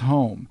 coincidentally his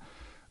home,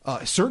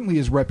 certainly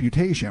his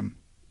reputation.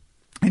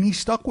 And he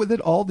stuck with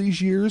it all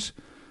these years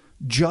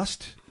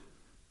just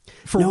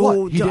for No,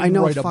 what? He didn't I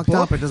know, write it's a fucked book.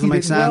 up. It doesn't He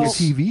make didn't write a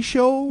sense. TV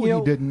show. You know,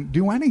 he didn't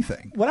do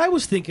anything. What I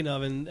was thinking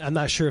of, and I'm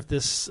not sure if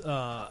this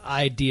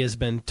idea has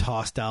been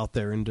tossed out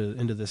there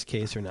into this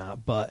case or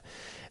not, but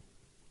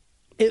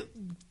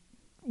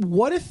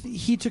what if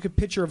he took a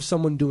picture of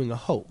someone doing a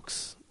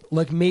hoax?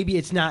 Like maybe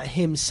it's not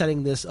him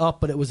setting this up,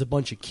 but it was a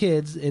bunch of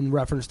kids in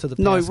reference to the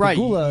No, right.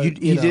 Pascagoula, He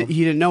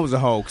didn't know it was a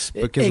hoax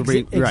because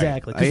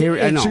exactly.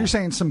 Right. I know. So you're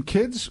saying some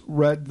kids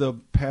read the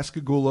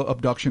Pascagoula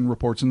abduction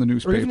reports in the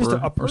Or even just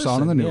newspaper, a or saw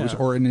it on the person, news, yeah.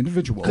 or an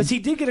individual. Because he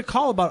did get a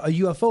call about a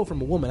UFO from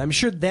a woman. I'm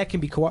sure that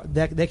can be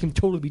that can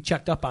totally be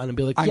checked up on and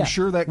be like, I'm yeah,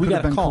 sure that we could got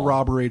have a been call.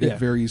 corroborated Yeah.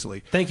 very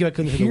easily. Thank you. I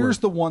couldn't think of the Here's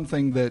word. the one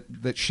thing that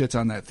shits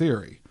on that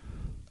theory.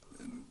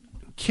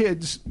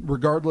 Kids,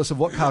 regardless of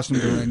what costume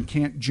they're in,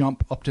 can't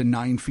jump up to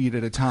 9 feet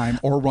at a time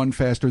or run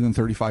faster than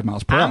 35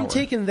 miles per hour. I'm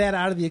taking that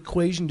out of the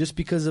equation just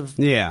because of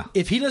Yeah.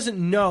 if he doesn't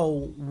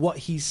know what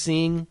he's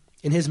seeing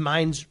and his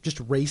mind's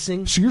just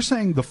racing. So you're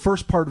saying the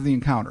first part of the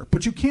encounter,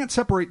 but you can't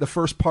separate the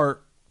first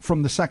part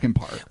from the second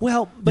part.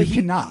 Well, but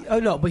You cannot. Oh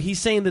no, but he's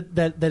saying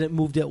that it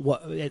moved at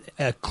what at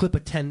a clip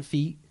of 10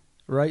 feet,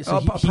 right? So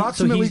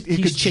approximately, he's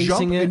it could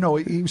chasing jump. it. No,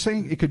 he was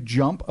saying it could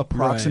jump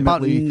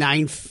approximately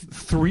about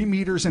 3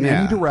 meters in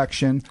any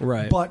direction.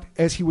 Right. But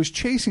as he was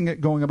chasing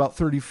it, going about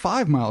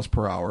 35 miles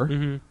per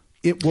hour,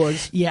 it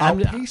was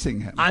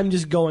outpacing him. I'm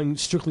just going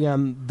strictly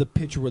on the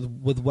picture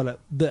with what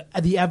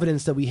the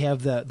evidence that we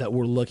have that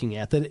we're looking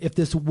at. That if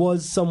this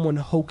was someone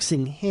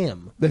hoaxing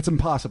him, that's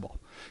impossible.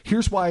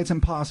 Here's why it's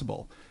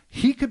impossible.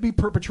 He could be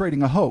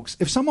perpetrating a hoax.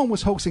 If someone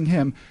was hoaxing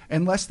him,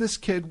 unless this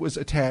kid was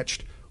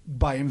attached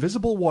by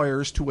invisible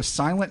wires to a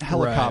silent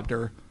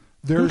helicopter,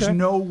 there's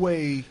no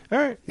way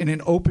in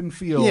an open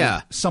field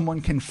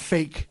someone can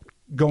fake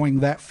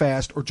going that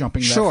fast or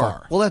jumping that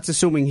far. Well, that's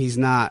assuming he's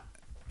not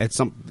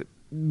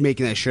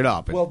making that shit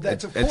up. Well,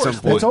 that's of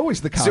course. That's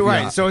always the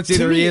caveat. So it's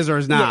either he is or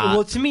is not. Yeah,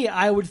 well, to me,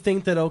 I would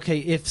think that, okay,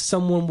 if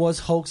someone was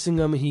hoaxing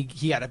him and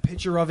he had a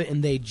picture of it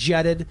and they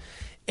jetted,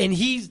 and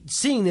he's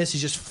seeing this, he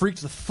just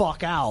freaks the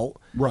fuck out.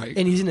 Right.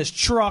 And he's in his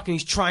truck and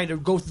he's trying to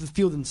go through the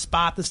field and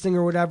spot this thing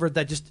or whatever.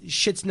 That just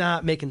shit's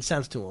not making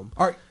sense to him.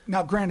 All right.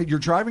 Now, granted, you're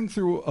driving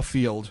through a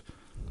field,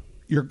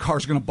 your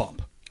car's going to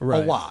bump a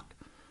lot.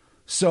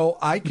 So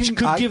I can Which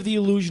could give the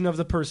illusion of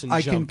the person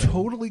jumping. Can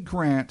totally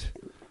grant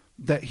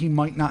that he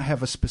might not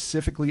have a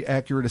specifically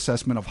accurate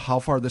assessment of how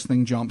far this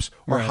thing jumps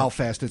or how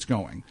fast it's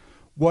going.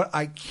 What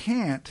I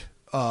can't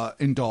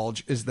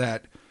indulge is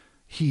that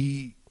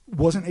he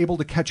wasn't able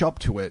to catch up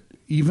to it,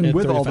 even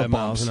with all the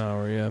bumps. Miles an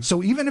hour,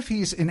 So even if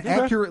he's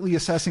inaccurately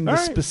assessing the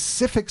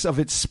specifics of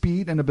its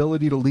speed and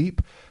ability to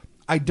leap,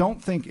 I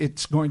don't think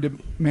it's going to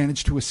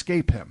manage to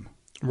escape him.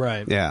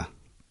 Right. Yeah.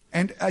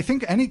 And I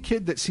think any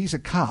kid that sees a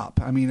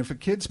cop, I mean, if a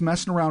kid's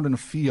messing around in a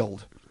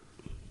field,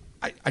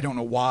 I don't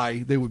know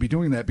why they would be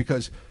doing that,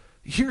 because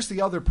here's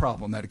the other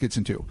problem that it gets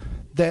into.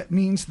 That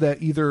means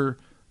that either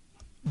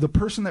the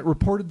person that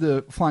reported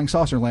the flying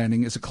saucer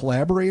landing is a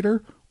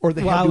collaborator, or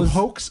they have to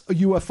hoax a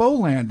UFO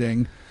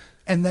landing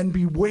and then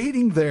be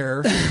waiting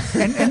there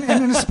and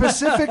in a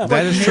specific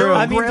that is true.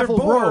 I mean, they're gravel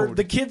bored. road.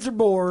 The kids are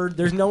bored.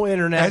 There's no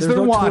internet. As there's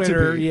there no want to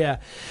Twitter. be. Yeah.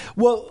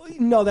 Well,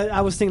 no, that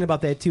I was thinking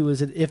about that too. Is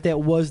that if that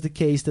was the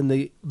case, then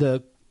the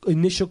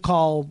initial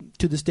call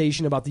to the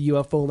station about the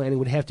UFO landing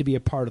would have to be a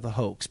part of the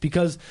hoax,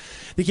 because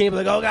they can't be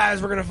like, oh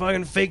guys, we're gonna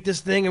fucking fake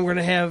this thing and we're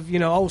gonna have,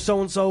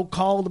 so and so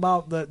called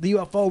about the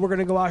UFO, we're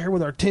gonna go out here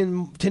with our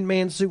tin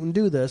man suit and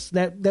do this.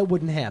 That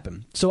wouldn't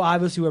happen. So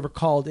obviously whoever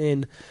called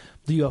in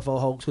the UFO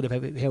hoax would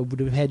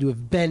have had to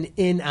have been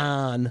in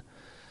on.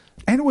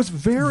 And it was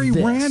very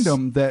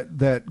random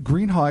that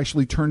Greenhaw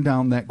actually turned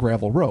down that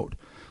gravel road.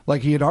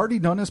 Like, he had already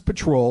done his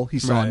patrol. He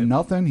saw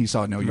nothing. He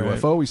saw no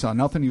UFO. He saw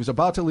nothing. He was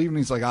about to leave, and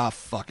he's like,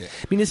 fuck it.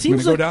 I mean, it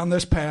seems go down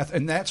this path,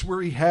 and that's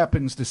where he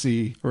happens to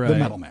see the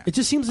Metal Man. It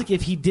just seems like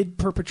if he did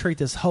perpetrate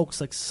this hoax,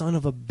 like, son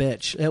of a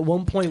bitch, at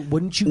one point,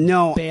 wouldn't you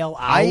bail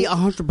out? I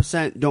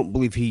 100% don't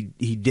believe he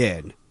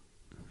did.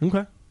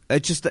 Okay.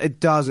 It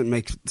doesn't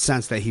make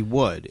sense that he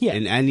would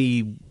in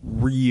any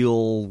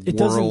real world. It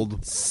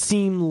doesn't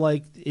seem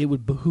like it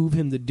would behoove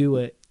him to do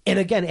it. And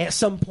again, at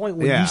some point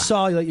when you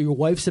saw like your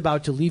wife's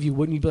about to leave you,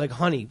 wouldn't you be like,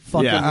 honey,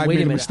 fucking wait a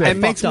minute. Mistake. It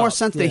makes more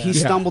sense that he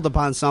stumbled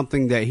upon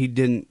something that he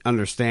didn't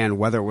understand,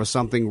 whether it was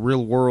something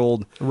real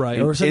world,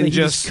 or something he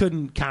just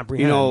couldn't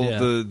comprehend.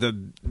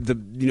 The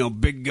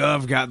Big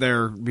Gov got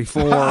there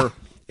before.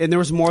 And there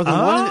was more than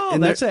one.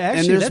 And I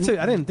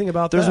didn't think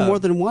about that. There's more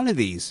than one of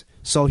these.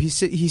 So he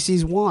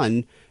sees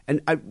one,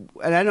 and I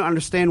don't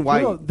understand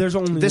why. There's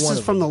only this one is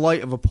of from them. the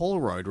light of a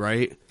Polaroid,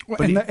 right?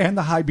 And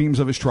the high beams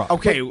of his truck.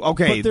 Okay.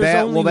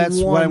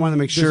 That's what I wanted to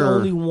make sure. There's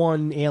only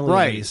one alien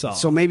that he saw.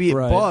 So maybe it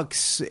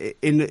books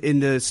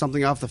into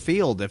something off the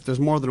field if there's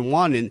more than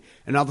one, and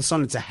all of a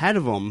sudden it's ahead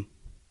of them.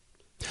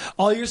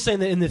 Oh, you're saying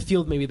that in the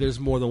field maybe there's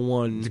more than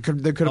one. There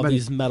could have been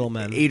these metal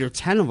men, 8 or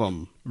 10 of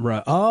them.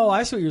 Right. Oh,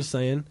 I see what you're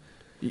saying.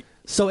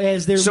 So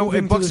as they're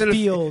moving through the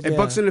field, it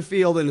books in the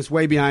field and it's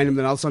way behind him.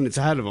 Then all of a sudden it's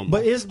ahead of him.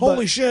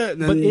 Holy shit!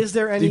 But is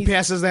there any? He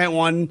passes that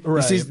one.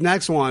 He sees the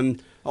next one.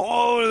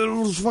 Oh, it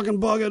was fucking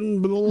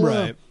bugging. Blah, blah, blah.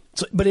 Right.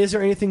 So, but is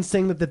there anything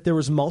saying that there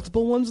was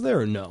multiple ones there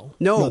or no?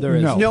 No, there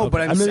is. No,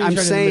 but I'm saying to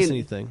miss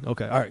anything.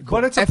 Okay, all right, cool.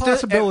 But it's a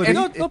possibility.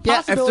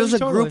 If there's a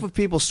group of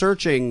people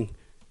searching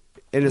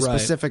in a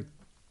specific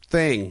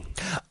thing.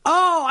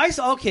 Oh, I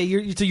saw. Okay,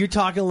 you're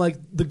talking like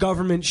the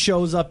government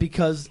shows up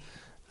because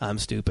I'm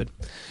stupid.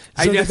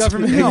 So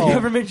the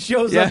government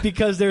shows up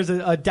because there's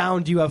a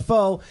downed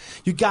UFO.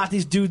 You got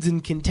these dudes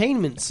in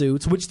containment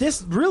suits, which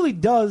this really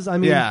does. I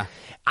mean,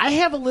 I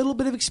have a little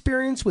bit of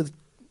experience with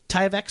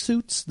Tyvek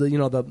suits, the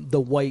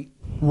white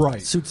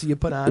suits that you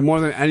put on. More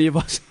than any of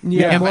us.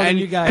 Yeah, more than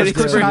you guys. And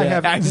Chris and I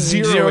have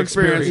zero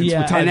experience with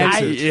Tyvek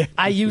suits.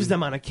 I use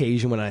them on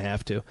occasion when I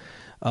have to.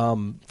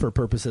 For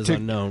purposes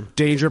unknown.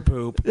 Danger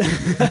poop.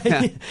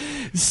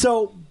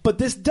 But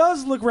this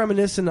does look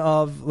reminiscent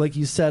of, like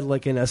you said,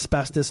 like an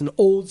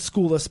old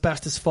school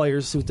asbestos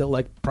fire suit that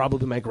like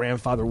probably my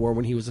grandfather wore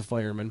when he was a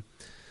fireman,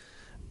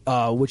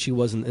 which he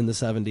was in the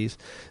 70s.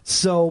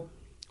 So,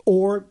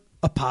 or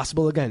a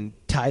possible, again,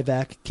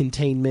 Tyvek,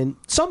 containment,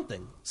 some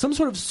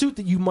sort of suit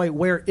that you might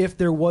wear if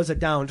there was a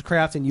downed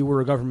craft and you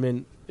were a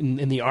government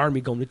in the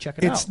army going to check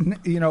it out.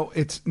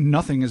 It's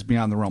nothing is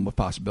beyond the realm of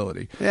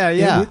possibility. Yeah.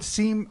 It would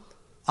seem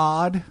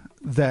odd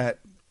that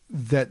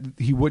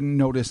he wouldn't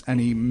notice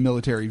any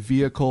military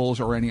vehicles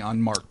or any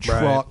unmarked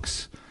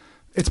trucks.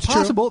 It's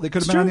possible they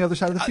could have been on the other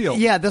side of the field.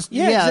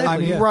 Exactly. I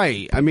mean,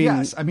 right. I mean,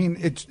 yes. I mean,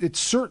 it's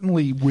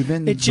certainly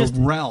within the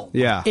realm.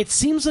 Yeah. It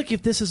seems like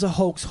if this is a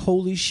hoax,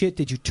 holy shit,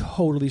 did you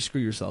totally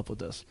screw yourself with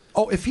this?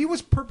 Oh, if he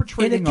was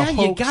perpetrating a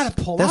hoax, you got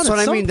to pull that's out.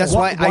 what I mean. That's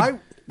why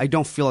I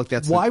don't feel like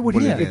that's. Why would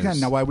what he it is.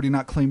 Now, why would he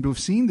not claim to have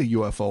seen the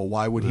UFO?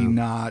 Why would he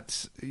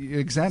not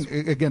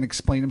again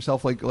explain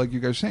himself like you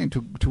guys are saying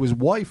to his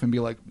wife and be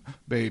like,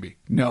 "Baby,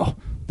 no,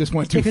 this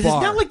went too far." Because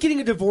it's not like getting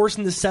a divorce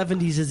in the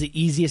 70s is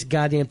the easiest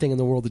goddamn thing in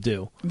the world to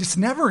do. It's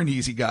never an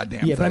easy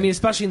goddamn thing. Yeah, but I mean,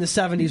 especially in the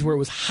 70s where it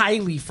was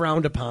highly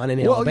frowned upon in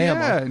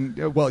Alabama. And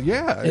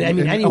I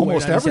mean, anywhere,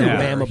 almost not just everywhere.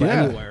 Alabama, but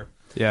anywhere.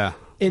 Yeah.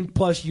 And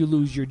plus, you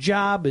lose your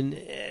job, and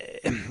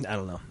I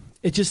don't know.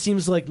 It just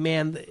seems like,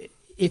 man,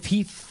 if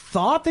he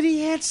thought that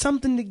he had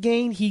something to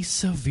gain, he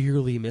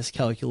severely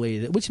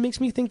miscalculated it, which makes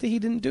me think that he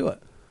didn't do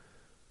it.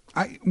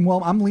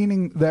 I'm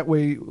leaning that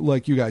way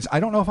like you guys. I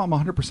don't know if I'm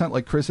 100%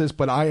 like Chris is,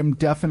 but I am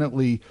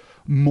definitely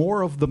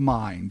more of the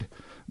mind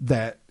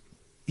that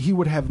he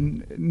would have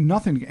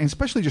nothing, and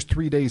especially just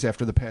 3 days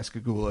after the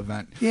Pascagoula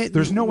event. Yeah,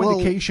 there's no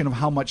indication of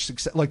how much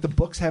success, like the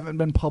books haven't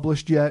been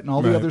published yet and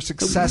all the other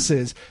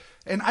successes.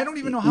 And I don't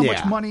even know how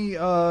much money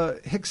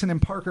Hickson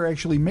and Parker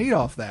actually made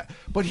off that.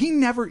 But he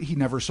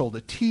never sold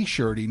a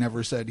T-shirt. He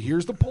never said,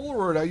 "Here's the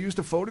Polaroid I used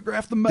to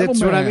photograph the Metal Man."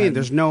 That's what I mean.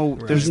 There's no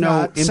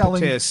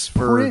impetus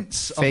for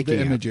prints of the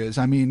images.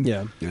 I mean,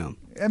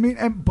 I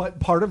mean, but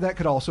part of that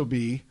could also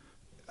be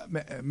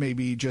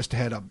maybe just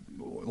had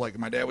like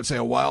my dad would say,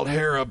 a wild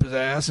hair up his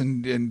ass,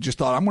 and just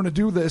thought, I'm going to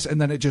do this, and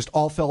then it just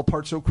all fell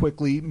apart so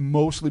quickly,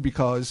 mostly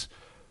because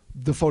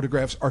the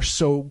photographs are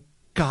so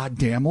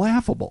goddamn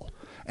laughable.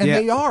 And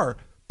they are.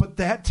 But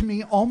that, to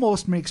me,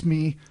 almost makes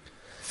me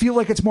feel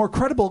like it's more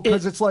credible,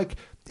 because it's like,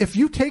 if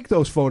you take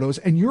those photos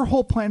and your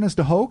whole plan is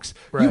to hoax,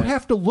 you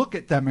have to look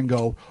at them and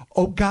go,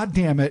 oh, God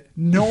damn it,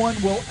 no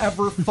one will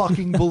ever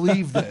fucking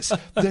believe this.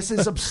 This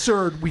is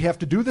absurd. We have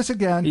to do this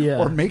again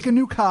or make a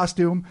new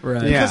costume.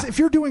 Right. Because if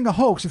you're doing a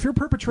hoax, if you're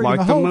perpetrating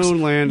a hoax, the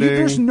moon landing.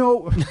 There's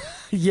no...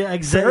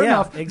 Fair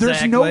enough. Exactly.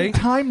 There's no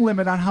time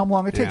limit on how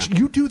long it takes.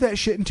 You do that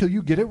shit until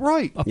you get it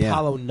right.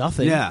 Apollo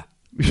nothing. Yeah.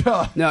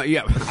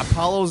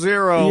 Apollo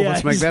 0.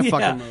 Let's make that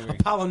fucking movie.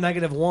 Apollo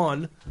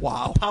 -1.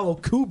 Wow. Apollo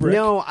Kubrick.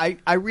 No,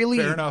 I really.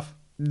 Fair enough.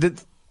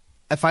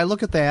 If I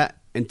look at that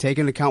and take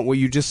into account what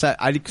you just said,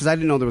 because I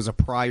didn't know there was a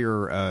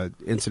prior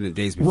incident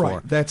days before.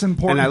 Right. That's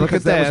important. And I look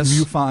at that this.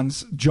 was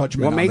MUFON's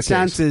judgment. What on makes the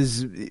case. sense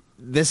is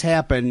this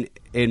happened,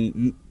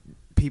 and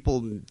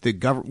people, the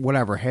government,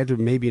 whatever, had to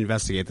maybe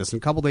investigate this.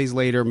 And a couple days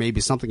later,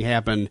 maybe something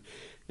happened,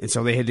 and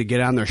so they had to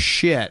get on their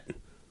shit.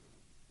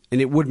 And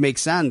it would make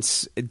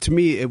sense to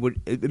me.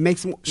 It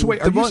makes. So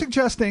wait, are you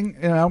suggesting?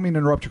 And I don't mean to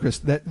interrupt you, Chris.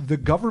 That the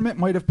government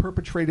might have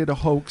perpetrated a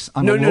hoax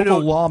on a local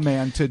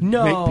lawman to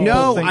make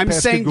people think I'm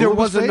saying there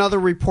was fake? another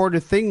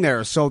reported thing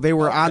there, so they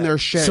were on their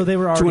shit. So they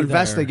were to already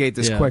investigate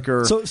there. this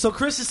quicker. So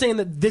Chris is saying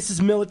that this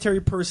is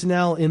military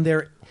personnel in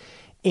their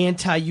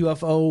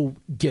anti-UFO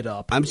get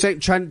up. I'm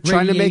saying trying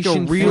to make a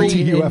real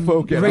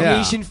UFO get up.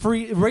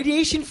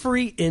 Radiation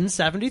free in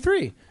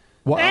 73.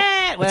 Wow.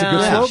 It's a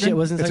good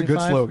slogan. It's a good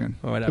slogan.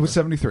 It was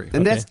 73.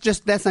 And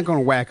that's not going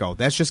to wacko.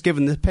 That's just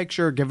given the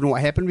picture, given what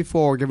happened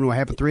before, given what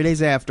happened 3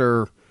 days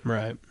after.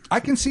 Right.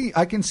 I can see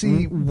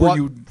where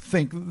you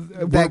think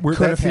that theory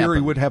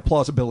happened. would have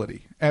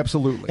plausibility.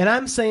 Absolutely. And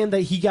I'm saying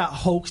that he got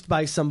hoaxed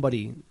by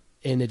somebody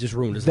and it just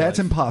ruined his life. That's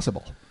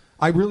impossible.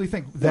 I really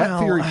think that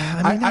theory.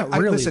 I mean, not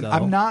really, listen, though.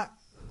 I'm not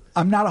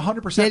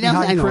 100%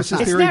 behind Chris's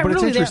theory, not but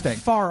really it's interesting.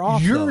 that far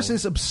off, Yours though.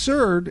 is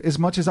absurd as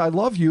much as I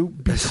love you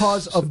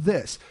because of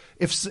this.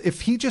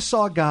 If he just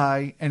saw a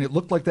guy and it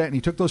looked like that and he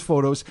took those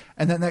photos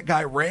and then that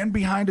guy ran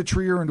behind a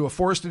tree or into a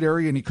forested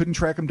area and he couldn't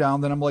track him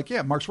down, then I'm like,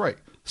 yeah, Mark's right.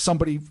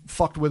 Somebody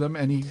fucked with him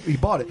and he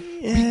bought it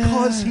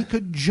because he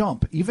could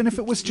jump, even if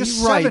it was just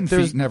 7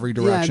 feet in every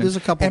direction. Yeah, there's a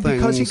couple and things.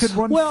 Because he could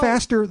run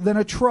faster than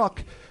a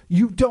truck.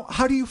 You don't.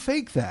 How do you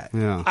fake that?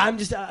 Yeah. I'm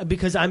just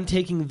because I'm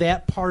taking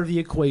that part of the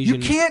equation. You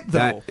can't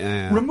though.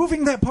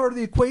 Removing that part of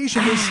the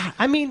equation is.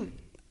 I mean,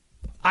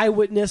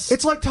 eyewitness.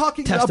 It's like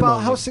talking testimony.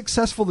 about how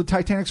successful the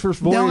Titanic's first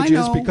voyage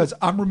is because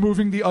I'm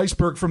removing the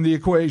iceberg from the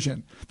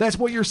equation. That's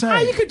what you're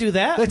saying. You could do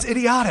that. That's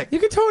idiotic. You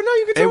could totally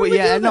do that.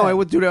 I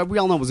would do that. We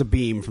all know it was a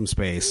beam from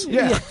space.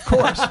 Yeah, of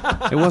course.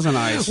 It wasn't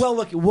ice. Well,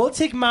 look, we'll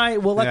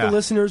let the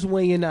listeners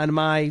weigh in on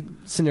my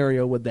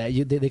scenario with that.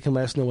 They can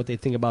let us know what they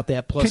think about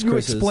that. Plus, can you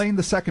Chris's. explain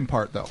the second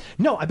part though?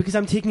 No, because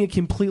I'm taking it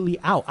completely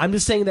out. I'm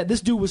just saying that this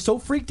dude was so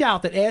freaked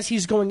out that as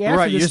he's going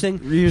after this thing,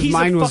 he's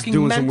mind a was fucking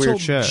doing some mental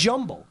weird shit.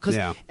 jumble. Because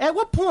at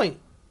what point,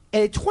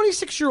 a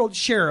 26-year-old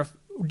sheriff,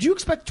 do you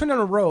expect to turn down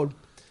a road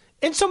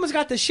and someone's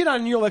got this shit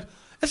on and you're like,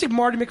 that's like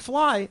Marty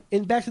McFly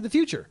in Back to the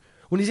Future.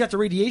 When he's got the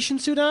radiation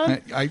suit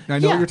on. I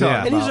know what you're talking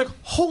about. And he's like,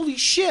 holy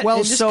shit. Well,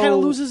 and just kind of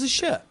loses his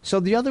shit. So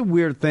the other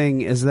weird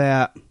thing is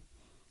that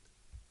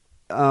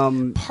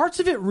Parts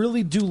of it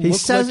really do look he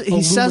says like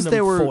he says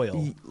they were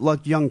foil.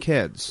 like young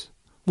kids.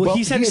 Well,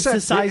 he said it's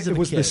the size of a it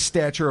was kid. the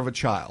stature of a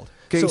child.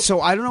 Okay,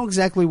 so I don't know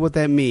exactly what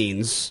that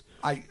means.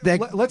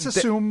 Let's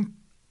assume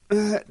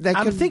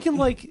I'm thinking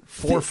like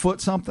 4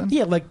 foot something.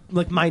 Yeah,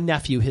 like my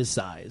nephew, his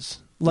size.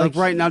 Like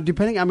right now,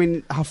 depending, I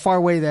mean, how far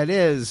away that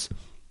is,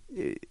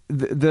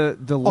 the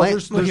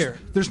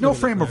length. There's no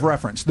frame of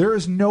reference. There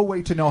is no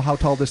way to know how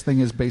tall this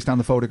thing is based on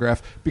the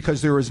photograph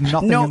because there is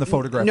nothing in the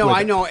photograph. No, with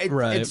I know it.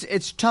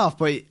 it's tough,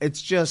 but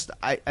it's just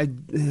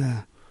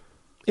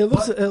It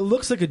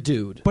looks like a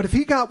dude. But if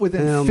he got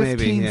within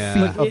 15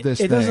 feet of this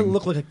thing, it doesn't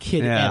look like a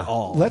kid at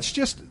all. Let's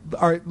just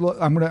all right. Look,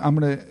 I'm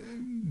gonna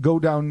go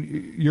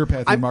down your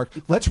path, here, Mark.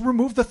 Let's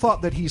remove the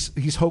thought that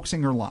he's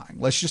hoaxing or lying.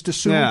 Let's just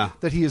assume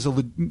that he is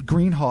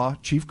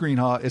Chief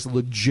Greenhaw is a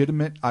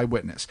legitimate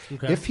eyewitness.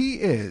 Okay. If he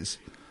is,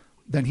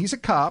 then he's a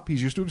cop.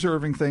 He's used to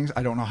observing things.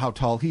 I don't know how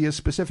tall he is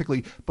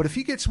specifically, but if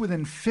he gets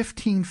within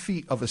 15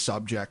 feet of a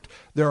subject,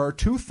 there are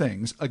 2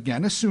 things,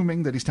 again,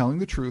 assuming that he's telling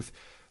the truth,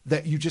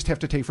 that you just have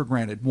to take for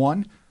granted.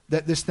 One,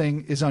 that this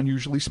thing is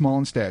unusually small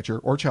in stature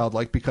or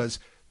childlike because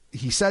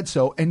he said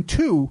so. And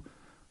 2,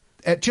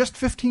 at just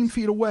 15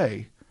 feet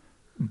away,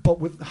 but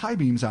with high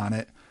beams on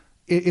it,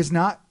 it is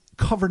not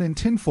covered in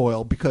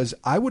tinfoil because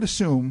I would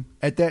assume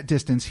at that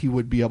distance he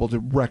would be able to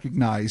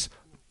recognize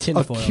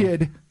tinfoil. A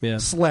kid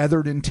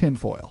slathered in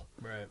tinfoil.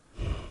 Right.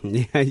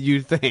 Yeah,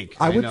 you'd think.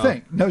 I would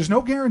think. There's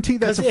no guarantee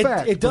that's a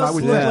fact. It does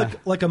look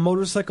like a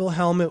motorcycle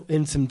helmet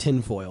in some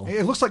tinfoil.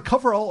 It looks like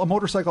coverall, a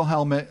motorcycle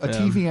helmet, a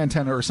TV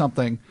antenna or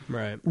something.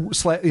 Right.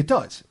 It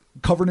does.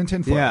 Covered in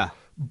tinfoil. Yeah.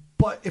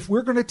 But if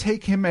we're going to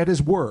take him at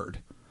his word,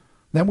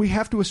 then we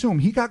have to assume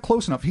he got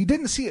close enough. He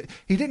didn't see it.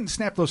 He didn't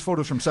snap those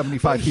photos from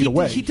 75 feet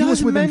away. He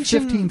was within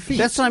 15 feet.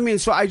 That's what I mean.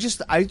 So I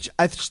just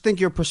think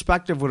your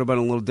perspective would have been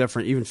a little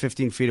different, even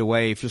 15 feet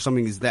away, if you're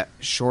something that's that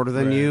shorter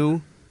than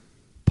you.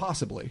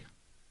 Possibly.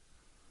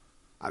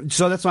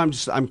 So that's why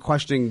I'm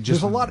questioning.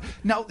 Just there's a lot.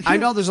 Now I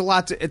know there's a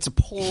lot. It's a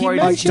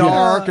Polaroid. It's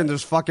dark, and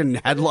there's fucking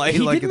headlight.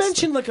 He did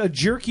mention like a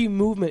jerky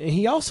movement, and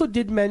he also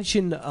did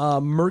mention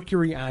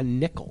mercury on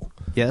nickel.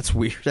 Yeah, that's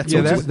weird. That's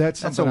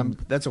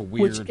a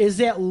weird. Which is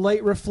that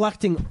light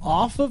reflecting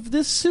off of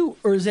this suit,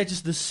 or is that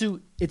just the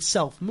suit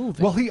itself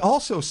moving? Well, he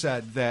also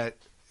said that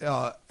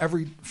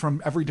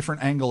from every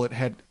different angle, it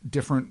had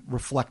different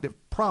reflective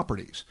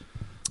properties.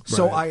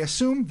 So I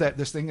assumed that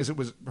this thing, as it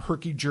was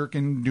herky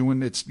jerking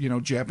doing its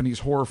Japanese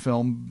horror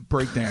film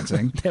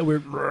breakdancing, that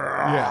weird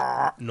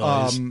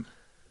noise, and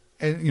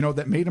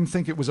that made him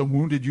think it was a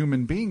wounded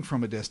human being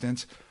from a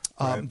distance.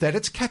 That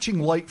it's catching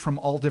light from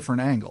all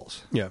different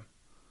angles. Yeah.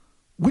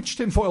 Which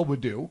tinfoil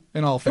would do,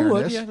 in all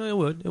fairness. It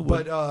would.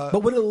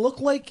 But would it look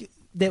like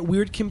that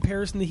weird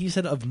comparison that he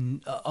said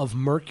of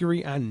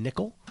mercury on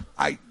nickel?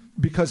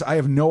 Because I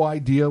have no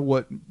idea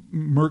what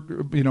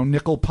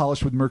nickel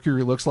polished with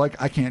mercury looks like.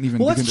 I can't even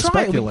begin to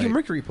speculate. Let's try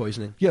mercury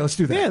poisoning. Yeah, let's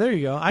do that. Yeah, there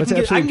you go. I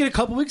can get a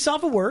couple weeks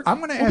off of work. I'm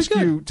going to ask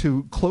you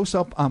to close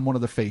up on one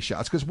of the face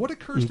shots because what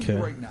occurs to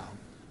me right now,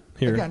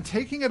 again,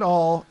 taking it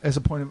all as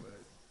a point of,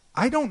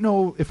 I don't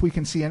know if we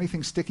can see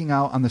anything sticking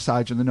out on the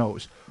sides of the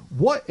nose.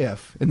 What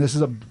if, and this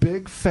is a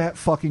big fat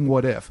fucking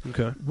what if,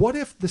 what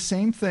if the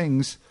same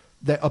things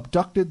that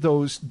abducted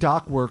those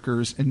dock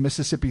workers in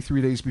Mississippi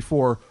 3 days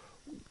before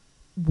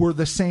were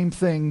the same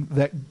thing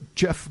that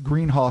Jeff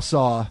Greenhaw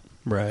saw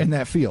in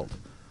that field?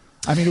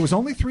 I mean, it was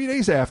only 3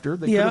 days after.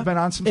 They could have been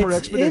on some sort of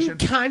expedition.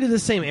 It's in kind of the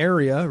same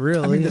area,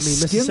 really. I mean, the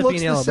skin Mississippi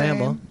looks and Alabama.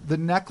 The same. The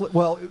necklace,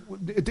 well,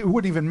 it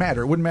wouldn't even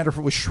matter. It wouldn't matter if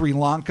it was Sri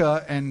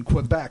Lanka and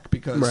Quebec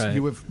because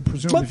you would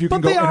presume if you can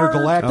go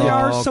intergalactic. They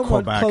are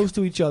somewhat close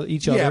to each other.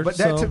 Yeah, but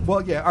that's,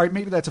 all right,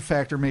 maybe that's a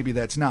factor, maybe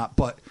that's not.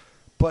 But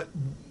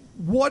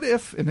what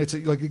if, and it's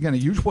again a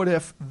huge what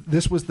if,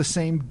 this was the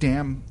same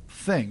damn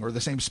thing or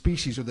the same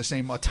species or the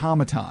same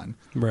automaton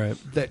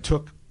that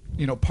took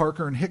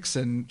Parker and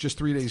Hickson just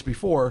 3 days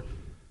before,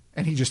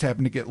 and he just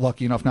happened to get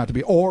lucky enough not to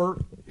be. Or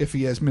if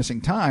he has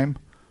missing time,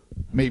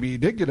 maybe he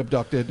did get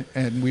abducted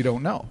and we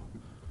don't know.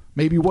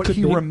 Maybe what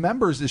he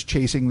remembers is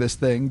chasing this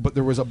thing, but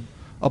there was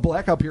a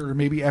blackout period, or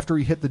maybe after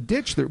he hit the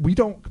ditch that we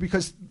don't,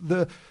 because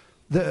the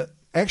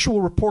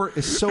actual report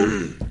is so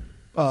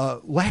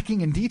lacking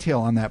in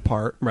detail on that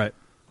part. Right.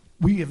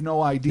 We have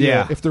no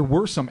idea if there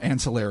were some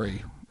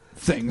ancillary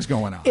things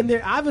going on. And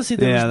there obviously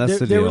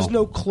there was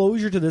no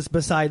closure to this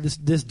beside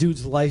this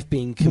dude's life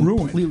being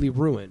completely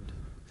ruined.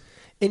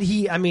 And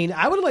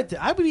I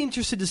would be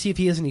interested to see if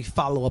he has any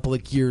follow up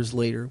like years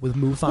later with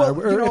MUFON,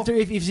 or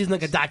if he's in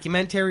like a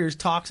documentary or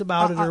talks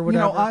about it or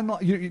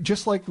whatever.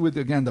 Just like with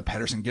again the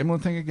Patterson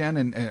Gimlin thing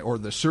again, or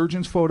the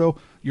surgeon's photo,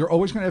 you're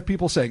always going to have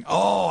people saying,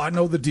 "Oh, I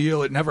know the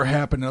deal; it never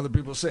happened." And other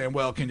people saying,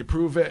 "Well, can you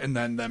prove it?" And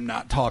then them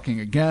not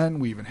talking again.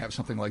 We even have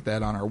something like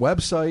that on our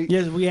website.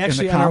 Yeah, we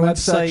actually in the on our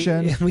website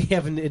section. We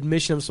have an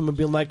admission of someone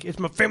being like, "It's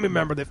my family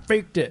member that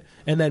faked it,"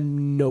 and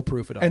then no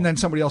proof at all. And then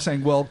somebody else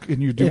saying, "Well,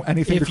 can you do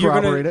anything to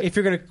corroborate it?" If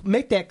you're going to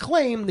make that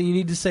claim, then you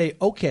need to say,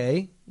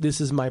 okay, this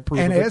is my proof.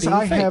 And of it as being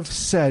I faked. have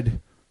said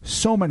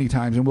so many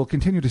times, and will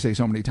continue to say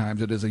so many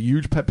times, it is a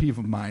huge pet peeve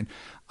of mine.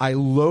 I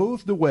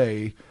loathe the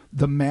way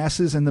the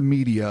masses and the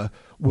media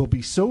will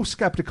be so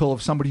skeptical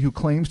of somebody who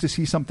claims to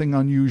see something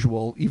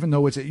unusual, even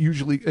though it's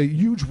usually a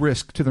huge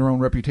risk to their own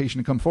reputation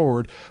to come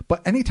forward.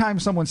 But anytime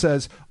someone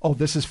says, "Oh,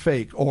 this is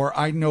fake," or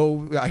I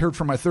heard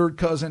from my third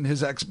cousin,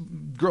 his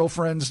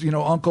ex-girlfriend's,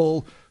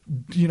 uncle,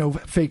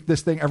 fake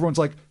this thing, everyone's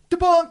like,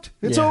 debunked.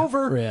 It's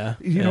over.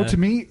 Yeah. To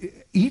me,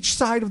 each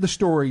side of the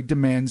story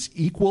demands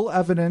equal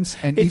evidence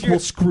and equal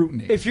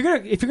scrutiny. If you're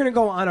gonna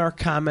go on our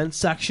comment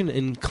section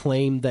and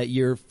claim that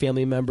your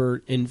family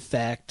member in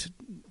fact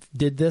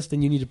did this,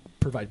 then you need to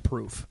provide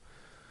proof.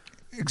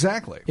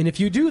 Exactly. And if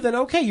you do, then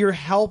okay, you're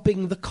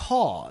helping the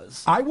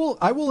cause. I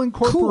will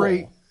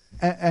incorporate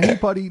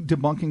anybody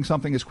debunking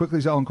something as quickly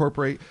as I'll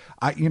incorporate.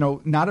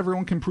 Not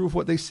everyone can prove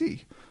what they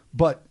see,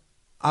 but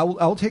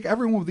I'll take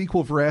everyone with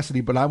equal veracity,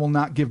 but I will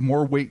not give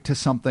more weight to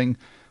something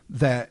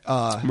that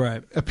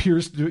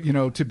appears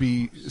to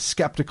be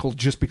skeptical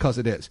just because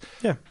it is.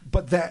 Yeah.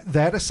 But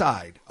that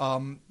aside,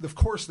 of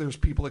course, there's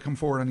people that come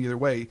forward on either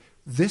way.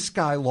 This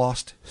guy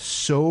lost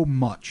so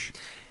much.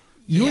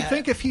 You would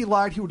think if he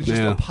lied, he would have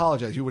just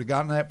apologized. He would have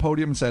gotten on that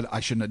podium and said, "I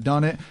shouldn't have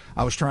done it.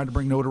 I was trying to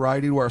bring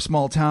notoriety to our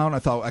small town. I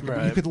thought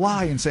you could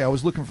lie and say I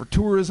was looking for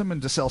tourism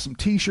and to sell some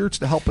T-shirts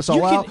to help us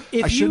all out.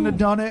 I shouldn't have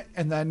done it."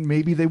 And then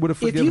maybe they would have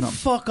forgiven him. If you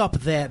fuck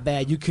up that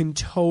bad, you can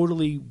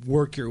totally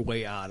work your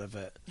way out of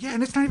it. Yeah,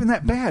 and it's not even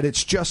that bad.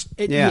 It's just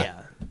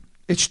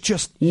it's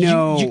just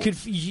you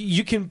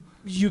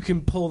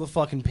can pull the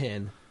fucking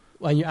pin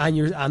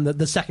on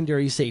the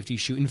secondary safety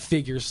shoot and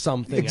figure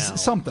something out.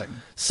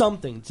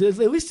 Something. At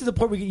least to the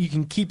point where you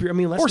can keep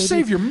your...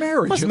 save your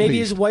marriage. Maybe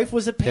his wife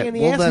was a pain in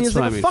the ass and he's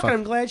like, fuck it,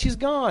 I'm glad she's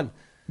gone.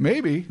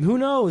 Maybe. Who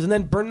knows? And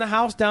then burn the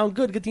house down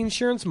good, get the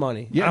insurance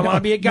money. Yeah, I don't want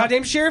to be a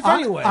goddamn sheriff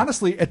anyway.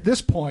 Honestly, at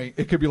this point,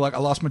 it could be like, I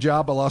lost my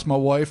job, I lost my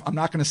wife, I'm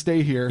not going to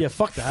stay here. Yeah,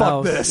 fuck the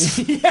house. This.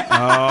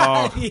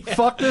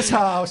 Fuck this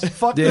house.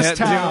 Fuck this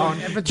town.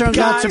 If it turns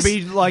out to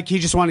be like he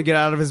just wanted to get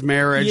out of his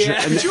marriage.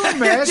 Yeah. Could you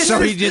imagine? So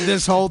he did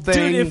this whole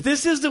thing. Dude, if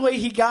this is the way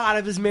he got out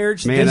of his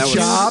marriage, this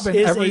job and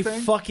is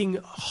everything? a fucking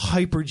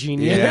hyper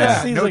genius.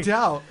 Yeah, no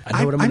doubt. I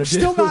know what I'm going to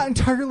do. I'm still not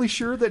entirely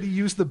sure that he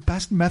used the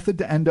best method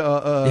to end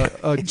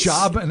a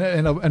job and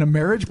a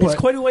marriage, but it's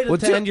quite a way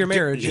to end your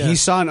marriage. He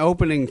saw an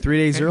opening 3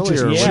 days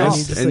earlier.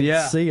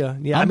 See ya.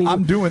 Yeah,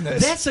 I'm doing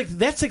this.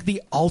 That's like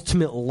the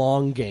ultimate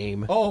long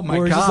game. Oh my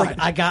god! God. Just like,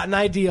 I got an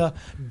idea.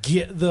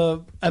 Get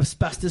the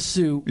asbestos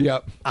suit.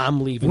 Yep.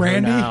 I'm leaving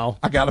Randy, now.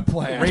 I got a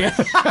plan.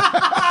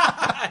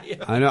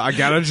 I know. I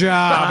got a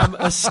job.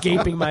 I'm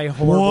escaping my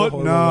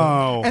horrible.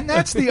 No. And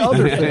that's the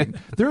other thing.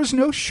 There's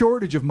no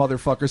shortage of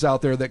motherfuckers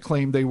out there that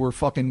claim they were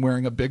fucking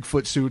wearing a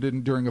Bigfoot suit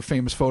during a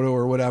famous photo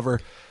or whatever.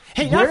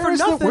 Hey, not for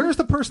nothing. Where's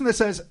the person that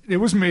says, it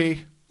was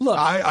me? Look,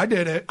 I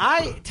did it.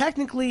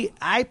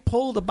 I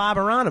pulled a Bob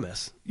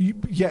Aronymous.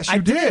 Yes,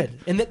 you did.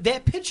 And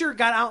that picture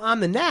got out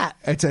on the net.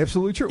 It's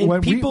absolutely true.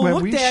 And people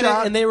looked at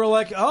it and they were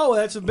like, "Oh,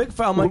 that's a big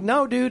file." I'm like,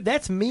 "No, dude,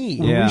 that's me."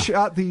 When we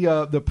shot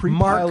the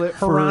pre-pilot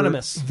for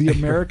the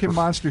American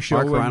Monster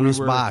Show, when we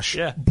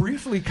were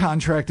briefly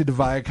contracted to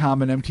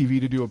Viacom and MTV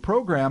to do a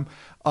program,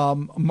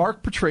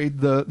 Mark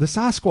portrayed the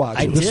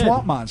Sasquatch, the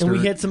swamp monster, and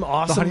we had some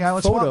awesome the Honey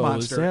Island photos, swamp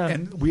monster, yeah.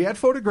 and we had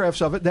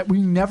photographs of it that we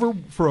never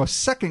for a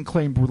second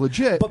claimed were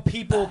legit, but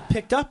people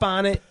picked up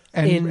on it.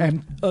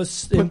 And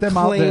put them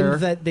out there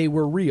that they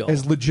were real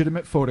as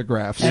legitimate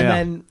photographs. And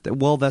then,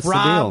 that's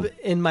Rob the deal.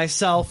 And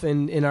myself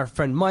and our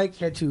friend Mike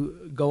had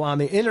to go on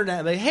the internet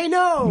and like, hey, these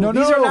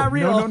are not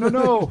real.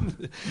 No.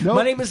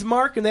 My name is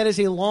Mark, and that is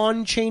a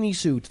Lon Chaney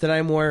suit that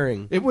I'm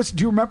wearing. It was.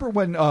 Do you remember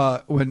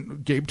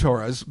when Gabe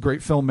Torres,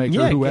 great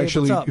filmmaker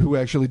who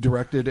actually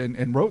directed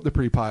and wrote the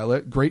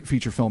pre-pilot, great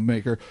feature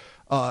filmmaker.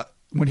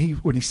 When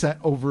he sent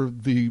over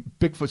the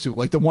Bigfoot suit,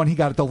 like the one he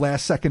got at the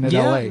last second in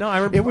L.A. No, I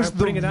remember it was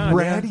the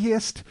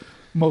rattiest,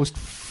 most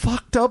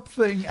fucked up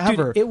thing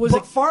ever. It was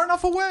far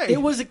enough away.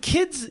 It was a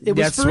kid's. It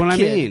was That's for what a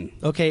kid. I mean.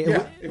 Okay,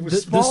 it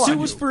was the suit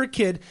was for a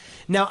kid.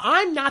 Now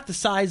I'm not the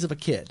size of a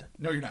kid.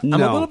 No, you're not.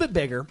 I'm a little bit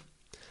bigger.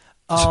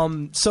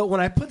 So when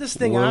I put this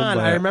thing on,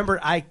 I remember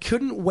I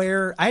couldn't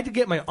wear. I had to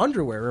get my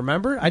underwear.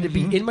 Remember, I had to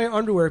be in my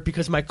underwear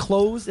because my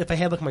clothes, if I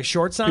had like my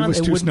shorts on,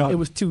 it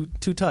was too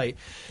tight.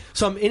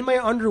 So I'm in my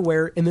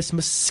underwear in this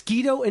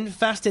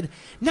mosquito-infested,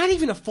 not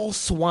even a full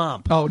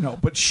swamp. Oh no,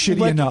 but shitty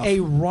like enough. A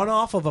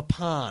runoff of a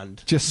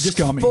pond, just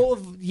scummy, full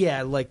of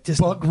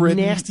just bug-ridden,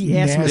 nasty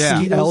ass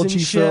mosquitoes algae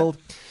and shit. filled.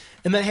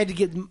 And then I had to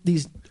get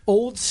these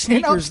old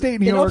sneakers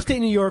in upstate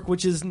New York,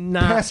 which is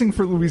not passing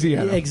for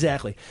Louisiana.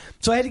 Exactly.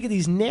 So I had to get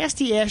these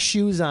nasty ass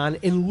shoes on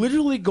and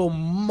literally go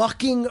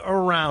mucking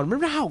around.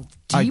 Remember how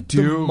deep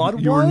the mud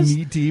was? You were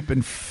knee deep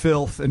in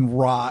filth and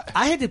rot.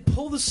 I had to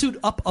pull the suit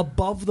up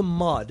above the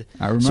mud.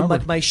 I remember.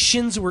 So my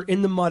shins were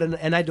in the mud and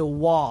I had to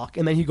walk.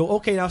 And then he'd go,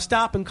 okay, now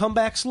stop and come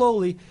back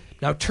slowly.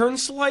 Now turn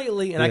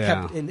slightly. And I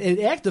kept. And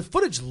the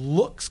footage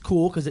looks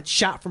cool because it's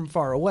shot from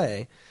far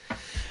away.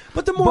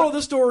 But the moral of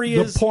the story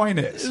is... The point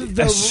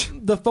is...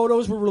 The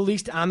photos were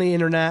released on the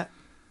internet,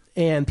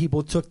 and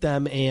people took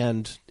them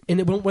and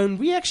And when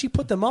we actually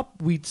put them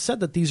up, we said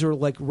that these are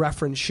like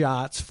reference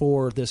shots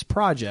for this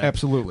project.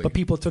 Absolutely. But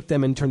people took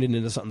them and turned it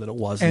into something that it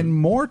wasn't. And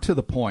more to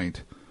the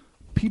point,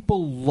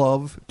 people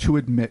love to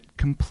admit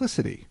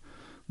complicity.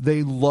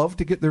 They love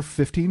to get their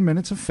 15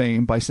 minutes of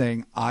fame by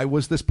saying, I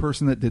was this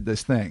person that did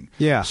this thing.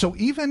 Yeah. So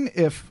even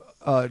if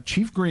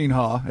Chief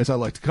Greenhaw, as I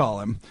like to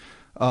call him,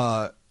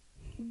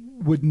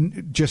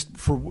 would just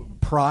for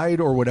pride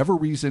or whatever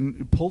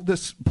reason pulled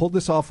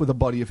this off with a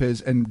buddy of his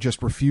and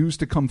just refused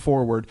to come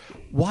forward,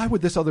 why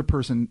would this other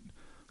person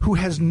who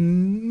has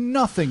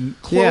nothing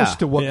close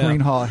to what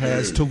Greenhaw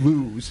has to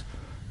lose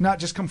not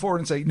just come forward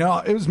and say, no,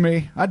 it was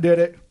me, I did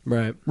it,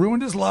 right,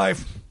 ruined his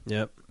life?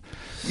 Yep.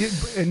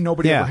 And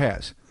nobody ever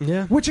has.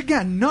 Yeah. Which,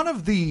 again, none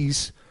of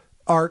these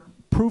are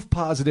proof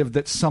positive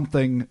that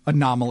something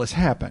anomalous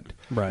happened.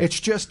 Right. It's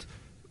just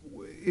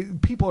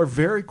people are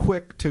very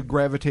quick to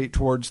gravitate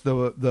towards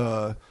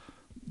the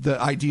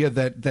idea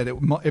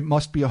that it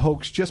must be a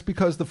hoax just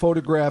because the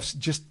photographs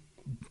just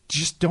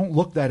don't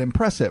look that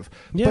impressive.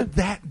 Yeah. But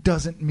that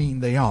doesn't mean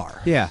they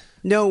are. Yeah.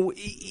 No,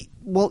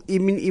 well, I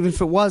mean, even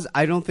if it was,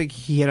 I don't think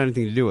he had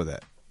anything to do with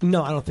it.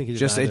 No, I don't think it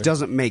did either. It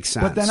doesn't make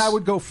sense. But then I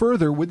would go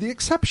further, with the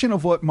exception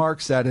of what Mark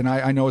said, and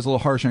I know it was a little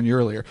harsh on you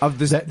earlier, of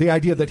the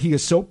idea that he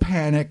is so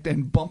panicked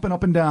and bumping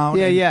up and down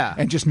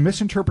and just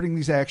misinterpreting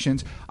these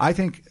actions. I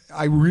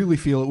really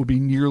feel it would be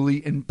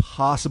nearly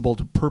impossible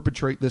to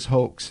perpetrate this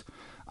hoax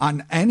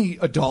on any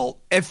adult,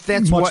 if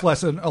that's much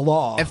less a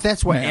law. If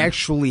that's what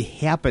actually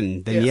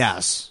happened, then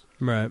yes.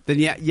 Right.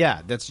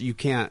 Then that's you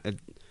can't.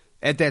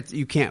 At that,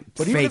 you can't.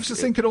 But even if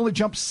this thing could only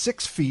jump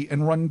 6 feet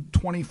and run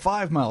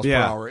 25 miles per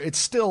hour, it's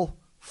still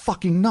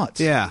fucking nuts.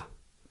 Yeah.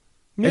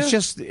 It's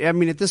just. I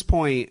mean, at this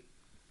point,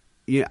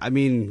 I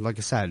mean, like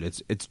I said,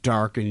 it's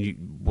dark,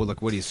 and what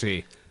do you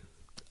see?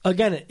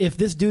 Again, if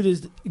this dude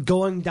is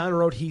going down the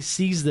road, he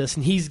sees this,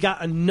 and he's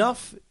got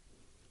enough.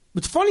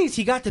 What's funny is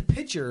he got the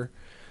picture,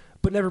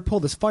 but never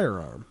pulled his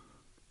firearm.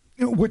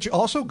 Which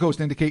also goes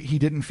to indicate he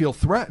didn't feel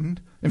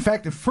threatened. In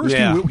fact, at first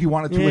he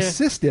wanted to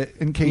assist it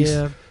in case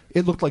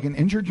it looked like an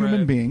injured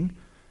human being.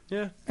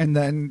 Yeah. And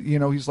then,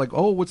 he's like,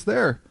 oh, what's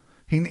there?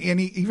 He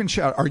even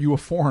shouted, are you a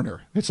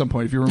foreigner? At some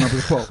point, if you remember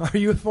the quote. Are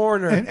you a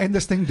foreigner? And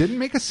this thing didn't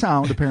make a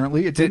sound,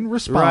 apparently. It didn't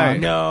respond. Right.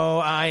 No,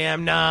 I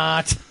am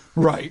not.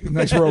 Right.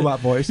 Nice robot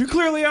voice. You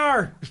clearly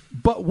are.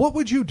 But what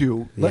would you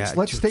do?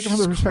 Let's take it from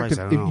the perspective.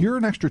 Christ, if you're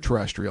an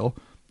extraterrestrial,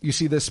 you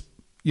see this,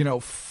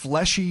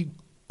 fleshy,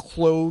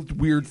 clothed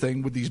weird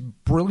thing with these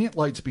brilliant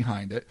lights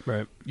behind it.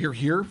 Right. You're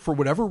here for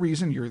whatever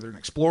reason. You're either an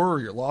explorer, or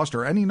you're lost,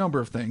 or any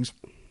number of things.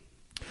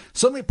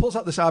 Suddenly it pulls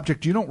out this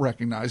object you don't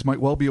recognize, might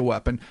well be a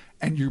weapon,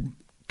 and you're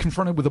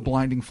confronted with a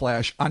blinding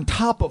flash on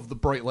top of the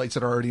bright lights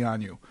that are already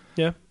on you.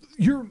 Yeah.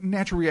 Your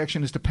natural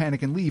reaction is to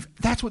panic and leave.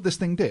 That's what this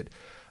thing did.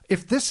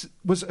 If this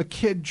was a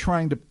kid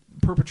trying to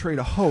perpetrate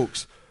a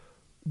hoax,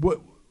 what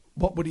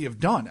would he have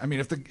done? I mean,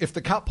 if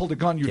the cop pulled a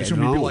gun, you'd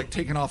assume he'd be like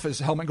taking off his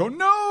helmet and go,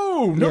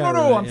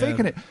 no, I'm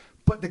faking it.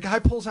 But the guy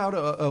pulls out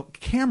a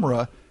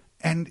camera,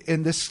 and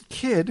this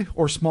kid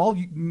or small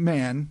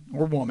man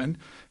or woman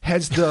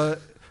has the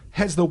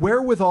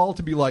wherewithal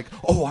to be like,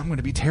 oh, I'm going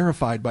to be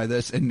terrified by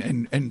this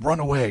and run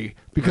away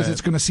because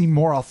it's going to seem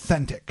more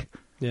authentic.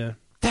 Yeah.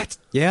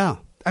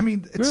 I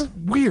mean, it's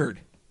weird.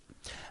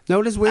 No,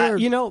 it is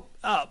weird.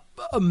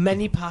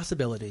 Many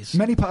possibilities.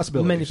 Many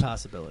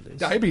possibilities.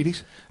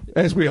 Diabetes,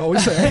 as we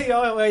always say.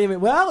 Wait a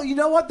minute. Well, you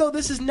know what, though?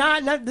 This is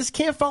not this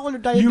can't fall under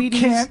diabetes. You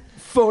can't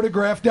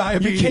photograph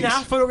diabetes. You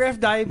cannot photograph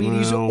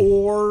diabetes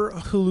or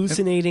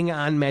hallucinating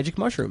on magic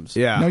mushrooms.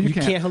 Yeah. No, you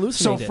can't hallucinate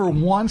So for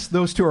once,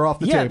 those two are off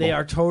the table. Yeah, they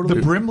are totally.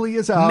 The Brimley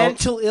is out.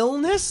 Mental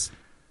illness?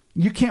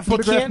 You can't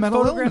photograph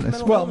mental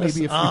illness. Well, maybe if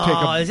you take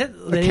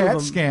a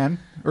CAT scan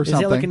or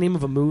something. Is that like a name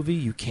of a movie?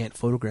 You can't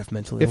photograph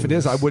mental illness. If it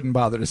is, I wouldn't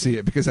bother to see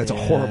it because that's a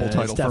horrible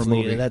title for a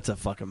movie. That's a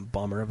fucking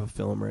bummer of a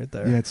film right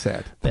there. Yeah, it's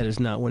sad. That is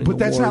not winning But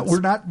that's awards.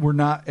 we're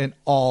not at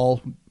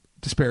all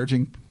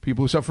disparaging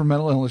people who suffer from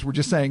mental illness. We're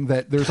just saying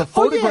that there's a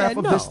photograph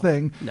of this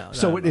thing,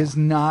 so it is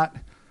not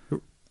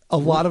a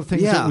lot of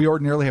things that we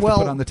ordinarily have to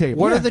put on the table.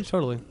 What are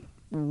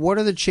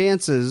the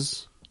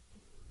chances?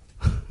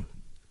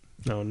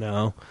 Oh,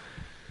 no.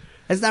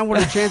 It's not what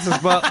are the chances,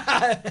 but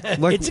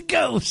it's a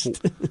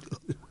ghost.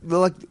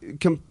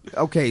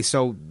 Okay,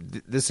 so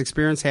this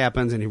experience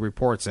happens and he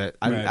reports it.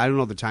 I don't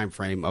know the time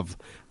frame of.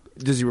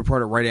 Does he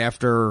report it right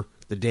after,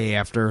 the day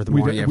after, the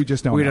morning? We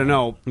just don't. We don't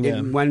know.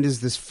 Yeah. When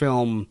does this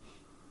film?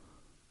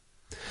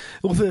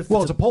 Well,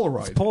 it's a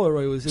Polaroid.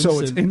 Polaroid was instant. So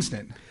it's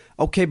instant.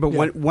 Okay, but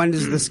when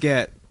does this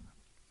get?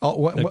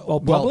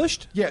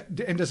 Published? Yeah,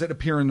 and does it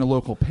appear in the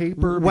local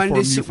paper? When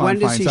does he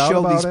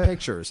show these it?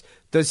 pictures?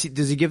 Does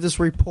he give this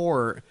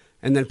report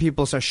and then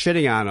people start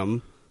shitting on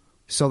him?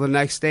 So the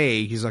next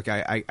day he's like,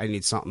 I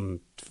need something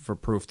for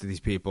proof to these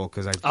people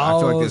because I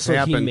feel like this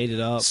happened. He made it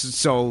up.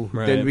 So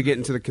then we get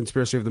into the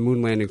conspiracy of the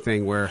moon landing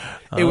thing where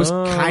it was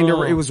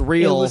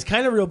real. It was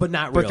kind of real, but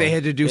not real. But they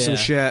had to do some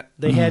shit.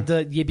 They had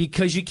to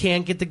because you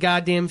can't get the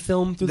goddamn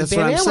film through the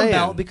Van Allen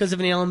belt because if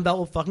an Allen belt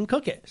will fucking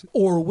cook it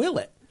or will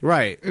it?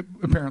 Right.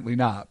 Apparently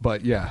not,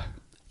 but yeah.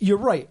 You're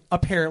right.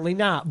 Apparently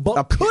not.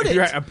 But could it?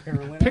 Right,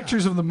 apparently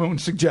Pictures of the moon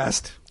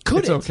suggest Could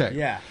it's it? okay.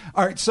 Yeah.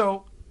 All right.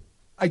 So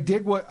I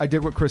dig what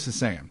Chris is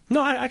saying.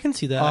 No, I can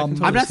see that. I can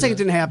totally I'm not see saying it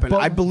that. didn't happen.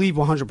 But- I believe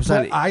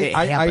 100% it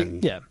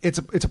happened. Yeah. It's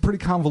a pretty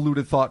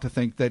convoluted thought to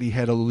think that he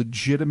had a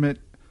legitimate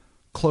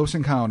close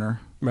encounter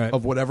Right.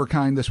 of whatever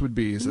kind this would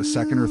be, is a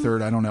second or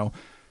third, I don't know.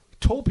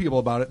 Told people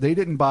about it, they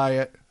didn't buy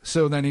it,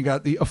 so then he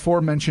got the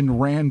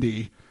aforementioned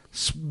Randy,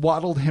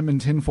 swaddled him in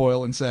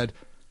tinfoil and said,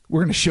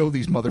 "We're going to show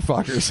these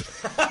motherfuckers."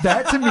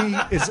 That to me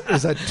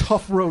is a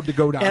tough road to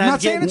go down. And I'm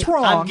not saying it's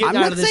wrong. I'm getting I'm out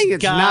not of this saying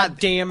it's not.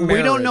 goddamn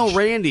We don't know marriage.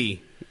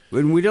 Randy.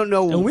 And we don't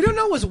know. And we don't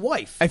know his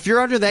wife. If you're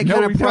under that No,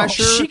 kind we of don't.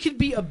 pressure. She could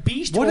be a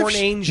beast What or if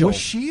an angel. Was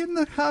she in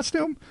the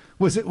costume?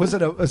 Was it a couple's I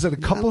don't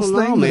know,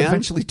 thing that man.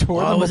 eventually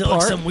tore them was it like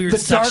apart? some weird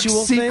the dark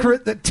sexual thing?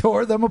 secret that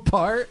tore them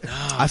apart.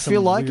 I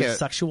feel like weird it.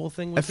 Sexual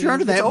thing. With If you're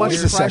under that It's much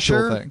always a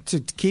sexual pressure thing.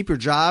 to keep your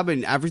job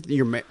and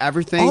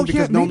everything Oh because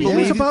yeah, no one maybe he was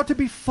believes about to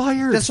be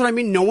fired. That's what I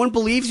mean. No one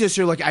believes you.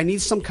 So you're like, I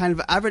need some kind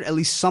of evidence, at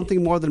least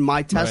something more than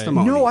my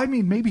testimony. No, I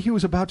mean maybe he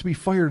was about to be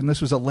fired, and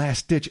this was a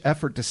last-ditch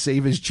effort to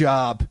save his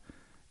job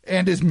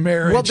and his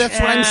marriage. Well, that's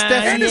what I'm saying.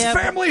 and his Yeah,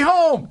 family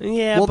home.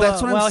 Yeah, Well, but,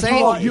 that's what I'm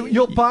saying. Oh,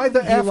 you'll buy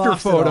the he after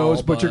lost it photos,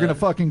 all, but you're going to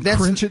fucking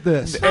That's- cringe at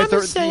this. I'm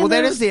just saying well, that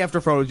there's- is the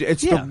after photos.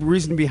 It's Yeah. the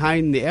reason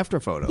behind the after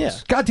photos. Yeah.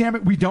 God damn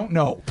it, we don't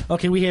know.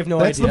 Okay, we have no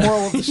That's idea. the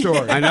moral of the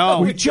story. I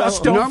know. We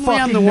just don't Normally, I'm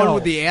fucking the know. one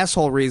with the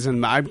asshole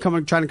reason. I'm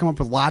trying to come up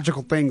with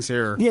logical things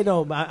here. Yeah,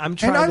 no, I'm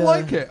trying. And I to,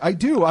 like it. I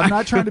do. I'm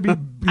not trying to be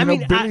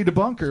Billy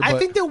DeBunker. I But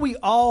think that we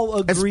all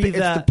It's agree the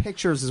that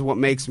pictures is what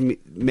makes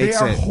they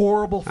it. are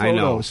horrible I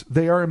know. photos.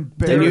 They are And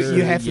embarrassing.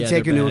 you have to Yeah,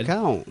 take they're into bad.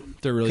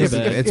 account. They're really If,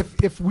 bad.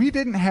 if we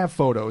didn't have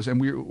photos and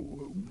we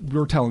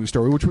were telling the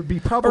story, which would be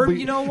probably,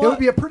 you know it what? would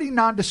be a pretty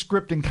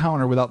nondescript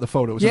encounter without the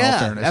photos. in all Yeah,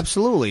 fairness.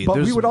 absolutely. But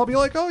we There's- would all be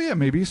like, "Oh yeah,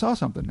 maybe he saw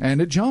something,"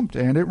 and it jumped,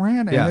 and it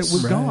ran, and Yes. it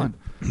was Right. gone.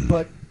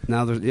 But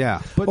Now there's Or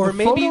the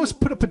maybe- photos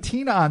put a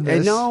patina on I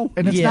this. know.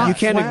 and it's Yeah. not. You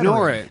can't flattering.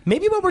 ignore it.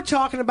 maybe what we're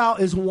talking about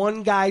is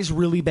one guy's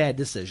really bad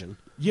decision.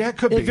 Yeah, it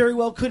could be. It very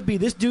well could be.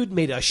 This dude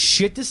made a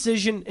shit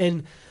decision,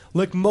 and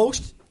like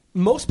most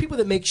people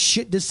that make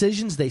shit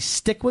decisions, they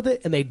stick with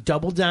it and they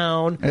double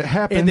down. It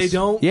happens. and they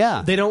don't.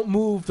 Yeah. they don't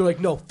move. They're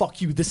like, no,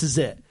 fuck you. This is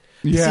it.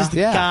 Yeah. This is the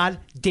Yeah.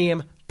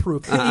 goddamn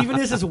proof. And even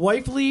as his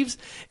wife leaves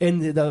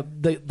and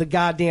the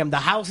goddamn the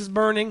house is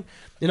burning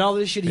and all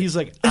this shit, he's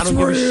like, I don't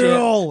give a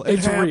real. shit. It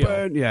It's real.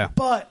 happened. Yeah.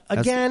 But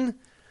again,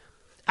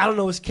 I don't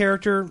know his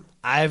character.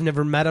 I've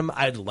never met him.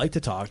 I'd like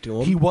to talk to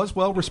him. He was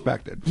well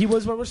respected. He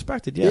was well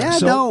respected. Yeah,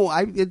 So-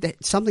 no,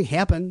 something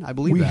happened. I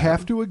believe We that.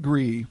 have to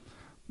agree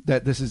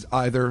that this is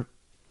either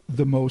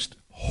the most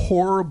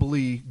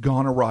horribly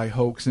gone awry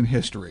hoax in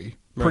history,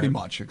 pretty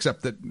much,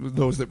 except that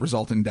those that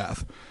result in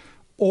death,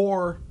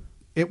 or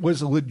it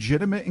was a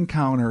legitimate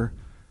encounter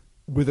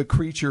with a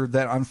creature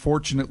that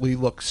unfortunately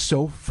looks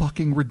so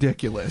fucking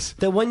ridiculous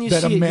That when you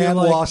that see a it, man you're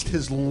like- lost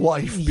his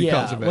life because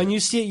Yeah, of it. when you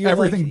see it, you're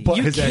everything like, but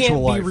you his can't actual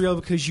be life. real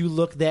because you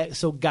look that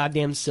so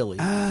goddamn silly.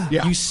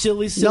 Yeah. You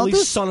silly, No, silly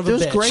there's, son of a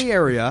there's bitch. gray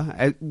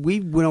area. We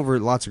went over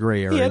lots of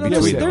gray area. Yeah, no,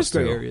 between there's those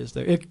gray two. areas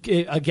there.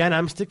 Again,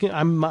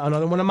 I'm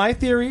another one of my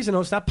theories. I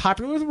know it's not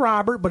popular with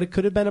Robert, but it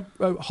could have been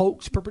a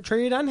hoax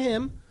perpetrated on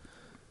him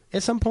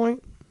at some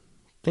point.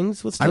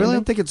 Things with I really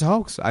don't think it's a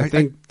hoax. I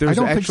think there's I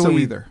don't think so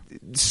actually either.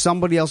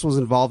 somebody else was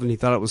involved and he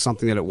thought it was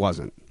something that it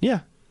wasn't.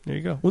 Yeah, there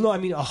you go. Well, no, I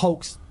mean a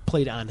hoax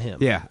played on him.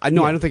 Yeah, I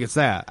don't think it's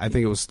that. I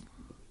think it was,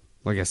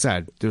 like I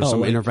said, there's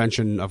some like-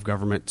 intervention of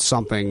government,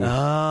 something.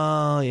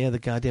 Oh, yeah, the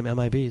goddamn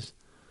MIBs.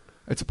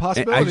 It's a I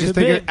possibility. just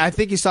think I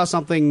think he saw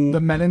something. The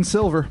Men in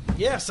Silver.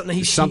 Yeah, something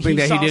he Something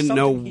that he saw didn't something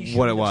know he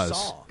what it shouldn't have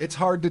was. saw. It's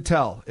hard to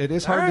tell. It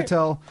is hard All to right.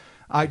 tell.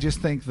 I just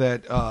think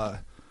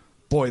that,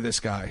 boy, this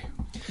guy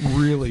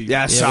really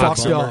Yeah, it Yeah,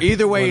 sucks. bummer.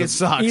 Either way, it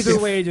sucks. Either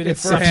way, dude, It it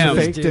sucks for he him,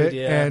 faked dude, it,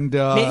 yeah. and,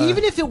 Man,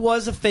 even if it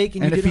was a fake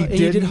and, and you, if did, he and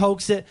you did didn't-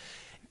 hoax it,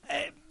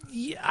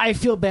 I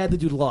feel bad the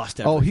dude lost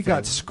everything. Oh, he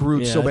got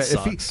screwed Yeah, so it bad.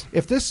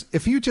 sucks.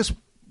 If you just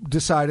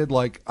decided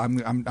like I'm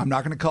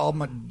not going to call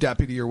my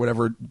deputy or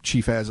whatever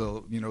chief has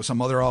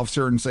some other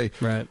officer and say,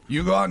 Right.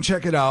 you go out and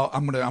check it out.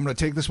 I'm gonna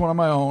take this one on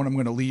my own. I'm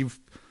gonna leave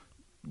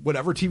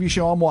whatever TV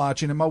show I'm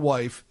watching and my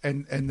wife,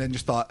 and then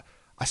just thought,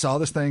 I saw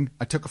this thing.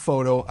 I took a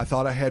photo. I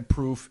thought I had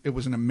proof. It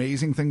was an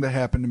amazing thing that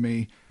happened to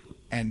me,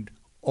 and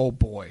oh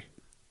boy,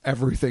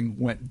 everything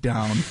went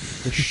down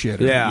the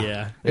shitter. Yeah.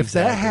 Yeah. If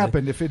that exactly.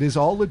 happened, if it is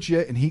all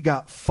legit and he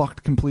got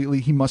fucked completely,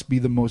 he must be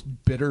the most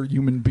bitter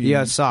human being.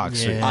 Yeah, it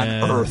sucks. on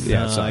Earth.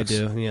 Yeah, it no, I sucks.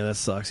 do. Yeah, that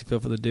sucks. I feel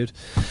for the dude.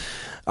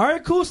 All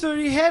right, cool. So there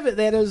you have it.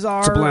 That is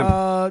our. a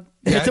blimp.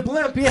 It's a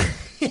blimp.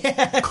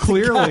 Yeah.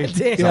 Clearly,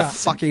 Goddamn. yeah.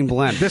 Fucking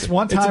blend. This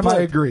one It's a time, I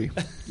blimp. agree.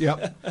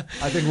 Yep,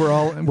 I think we're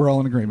all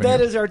in agreement.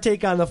 That here. is our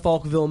take on the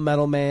Falkville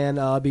Metal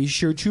Man. Be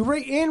sure to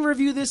rate and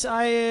review this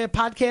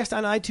podcast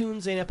on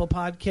iTunes and Apple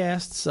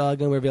Podcasts. Going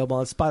to be available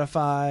on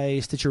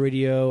Spotify, Stitcher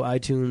Radio,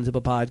 iTunes,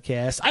 Apple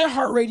Podcasts,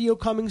 iHeartRadio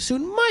coming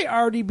soon. Might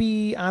already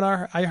be on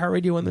our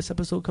iHeartRadio when this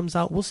episode comes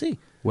out. We'll see.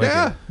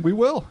 Yeah, we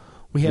will.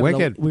 We're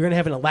Wicked. going to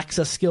have an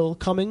Alexa skill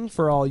coming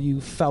for all you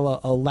fella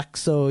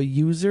Alexa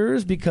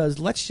users because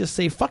let's just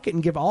say fuck it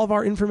and give all of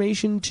our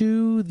information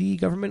to the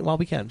government while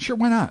we can. Sure,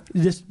 why not?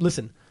 Just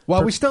listen.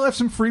 While we still have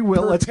some free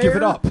will, let's give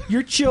it up.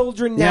 Your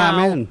children Yeah, now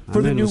I'm in. for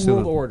I'm the in new with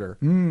world it. order.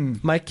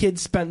 My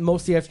kids spent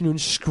most of the afternoon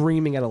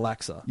screaming at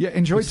Alexa. Yeah,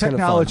 enjoy It's kinda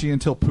technology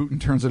until Putin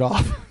turns it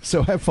off.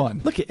 So have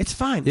fun. Look, it's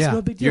fine. It's Yeah,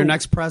 no big deal. your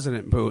next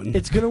president, Putin.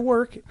 It's going to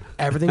work.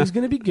 Everything's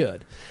going to be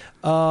good.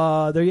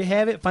 There you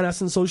have it. Find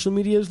us on social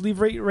medias. Leave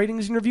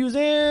ratings and reviews.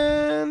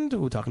 And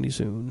we're talking to you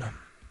soon.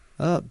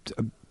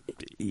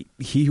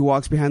 He who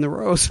walks behind the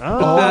rose.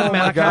 Oh, my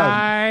Malachi.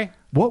 God.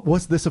 What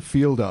was this a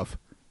field of?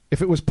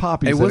 If it was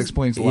poppies, that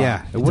explains a lot.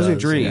 Yeah, it wasn't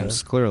does,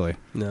 dreams, clearly.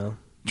 No.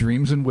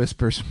 Dreams and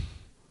whispers.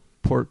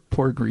 Poor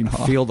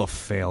Greenhaw. Field of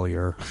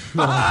failure.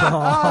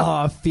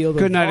 Oh, feel the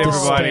Good night,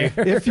 despair.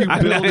 everybody. If you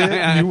build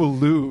it, you will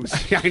lose.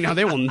 I know,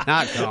 they will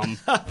not come.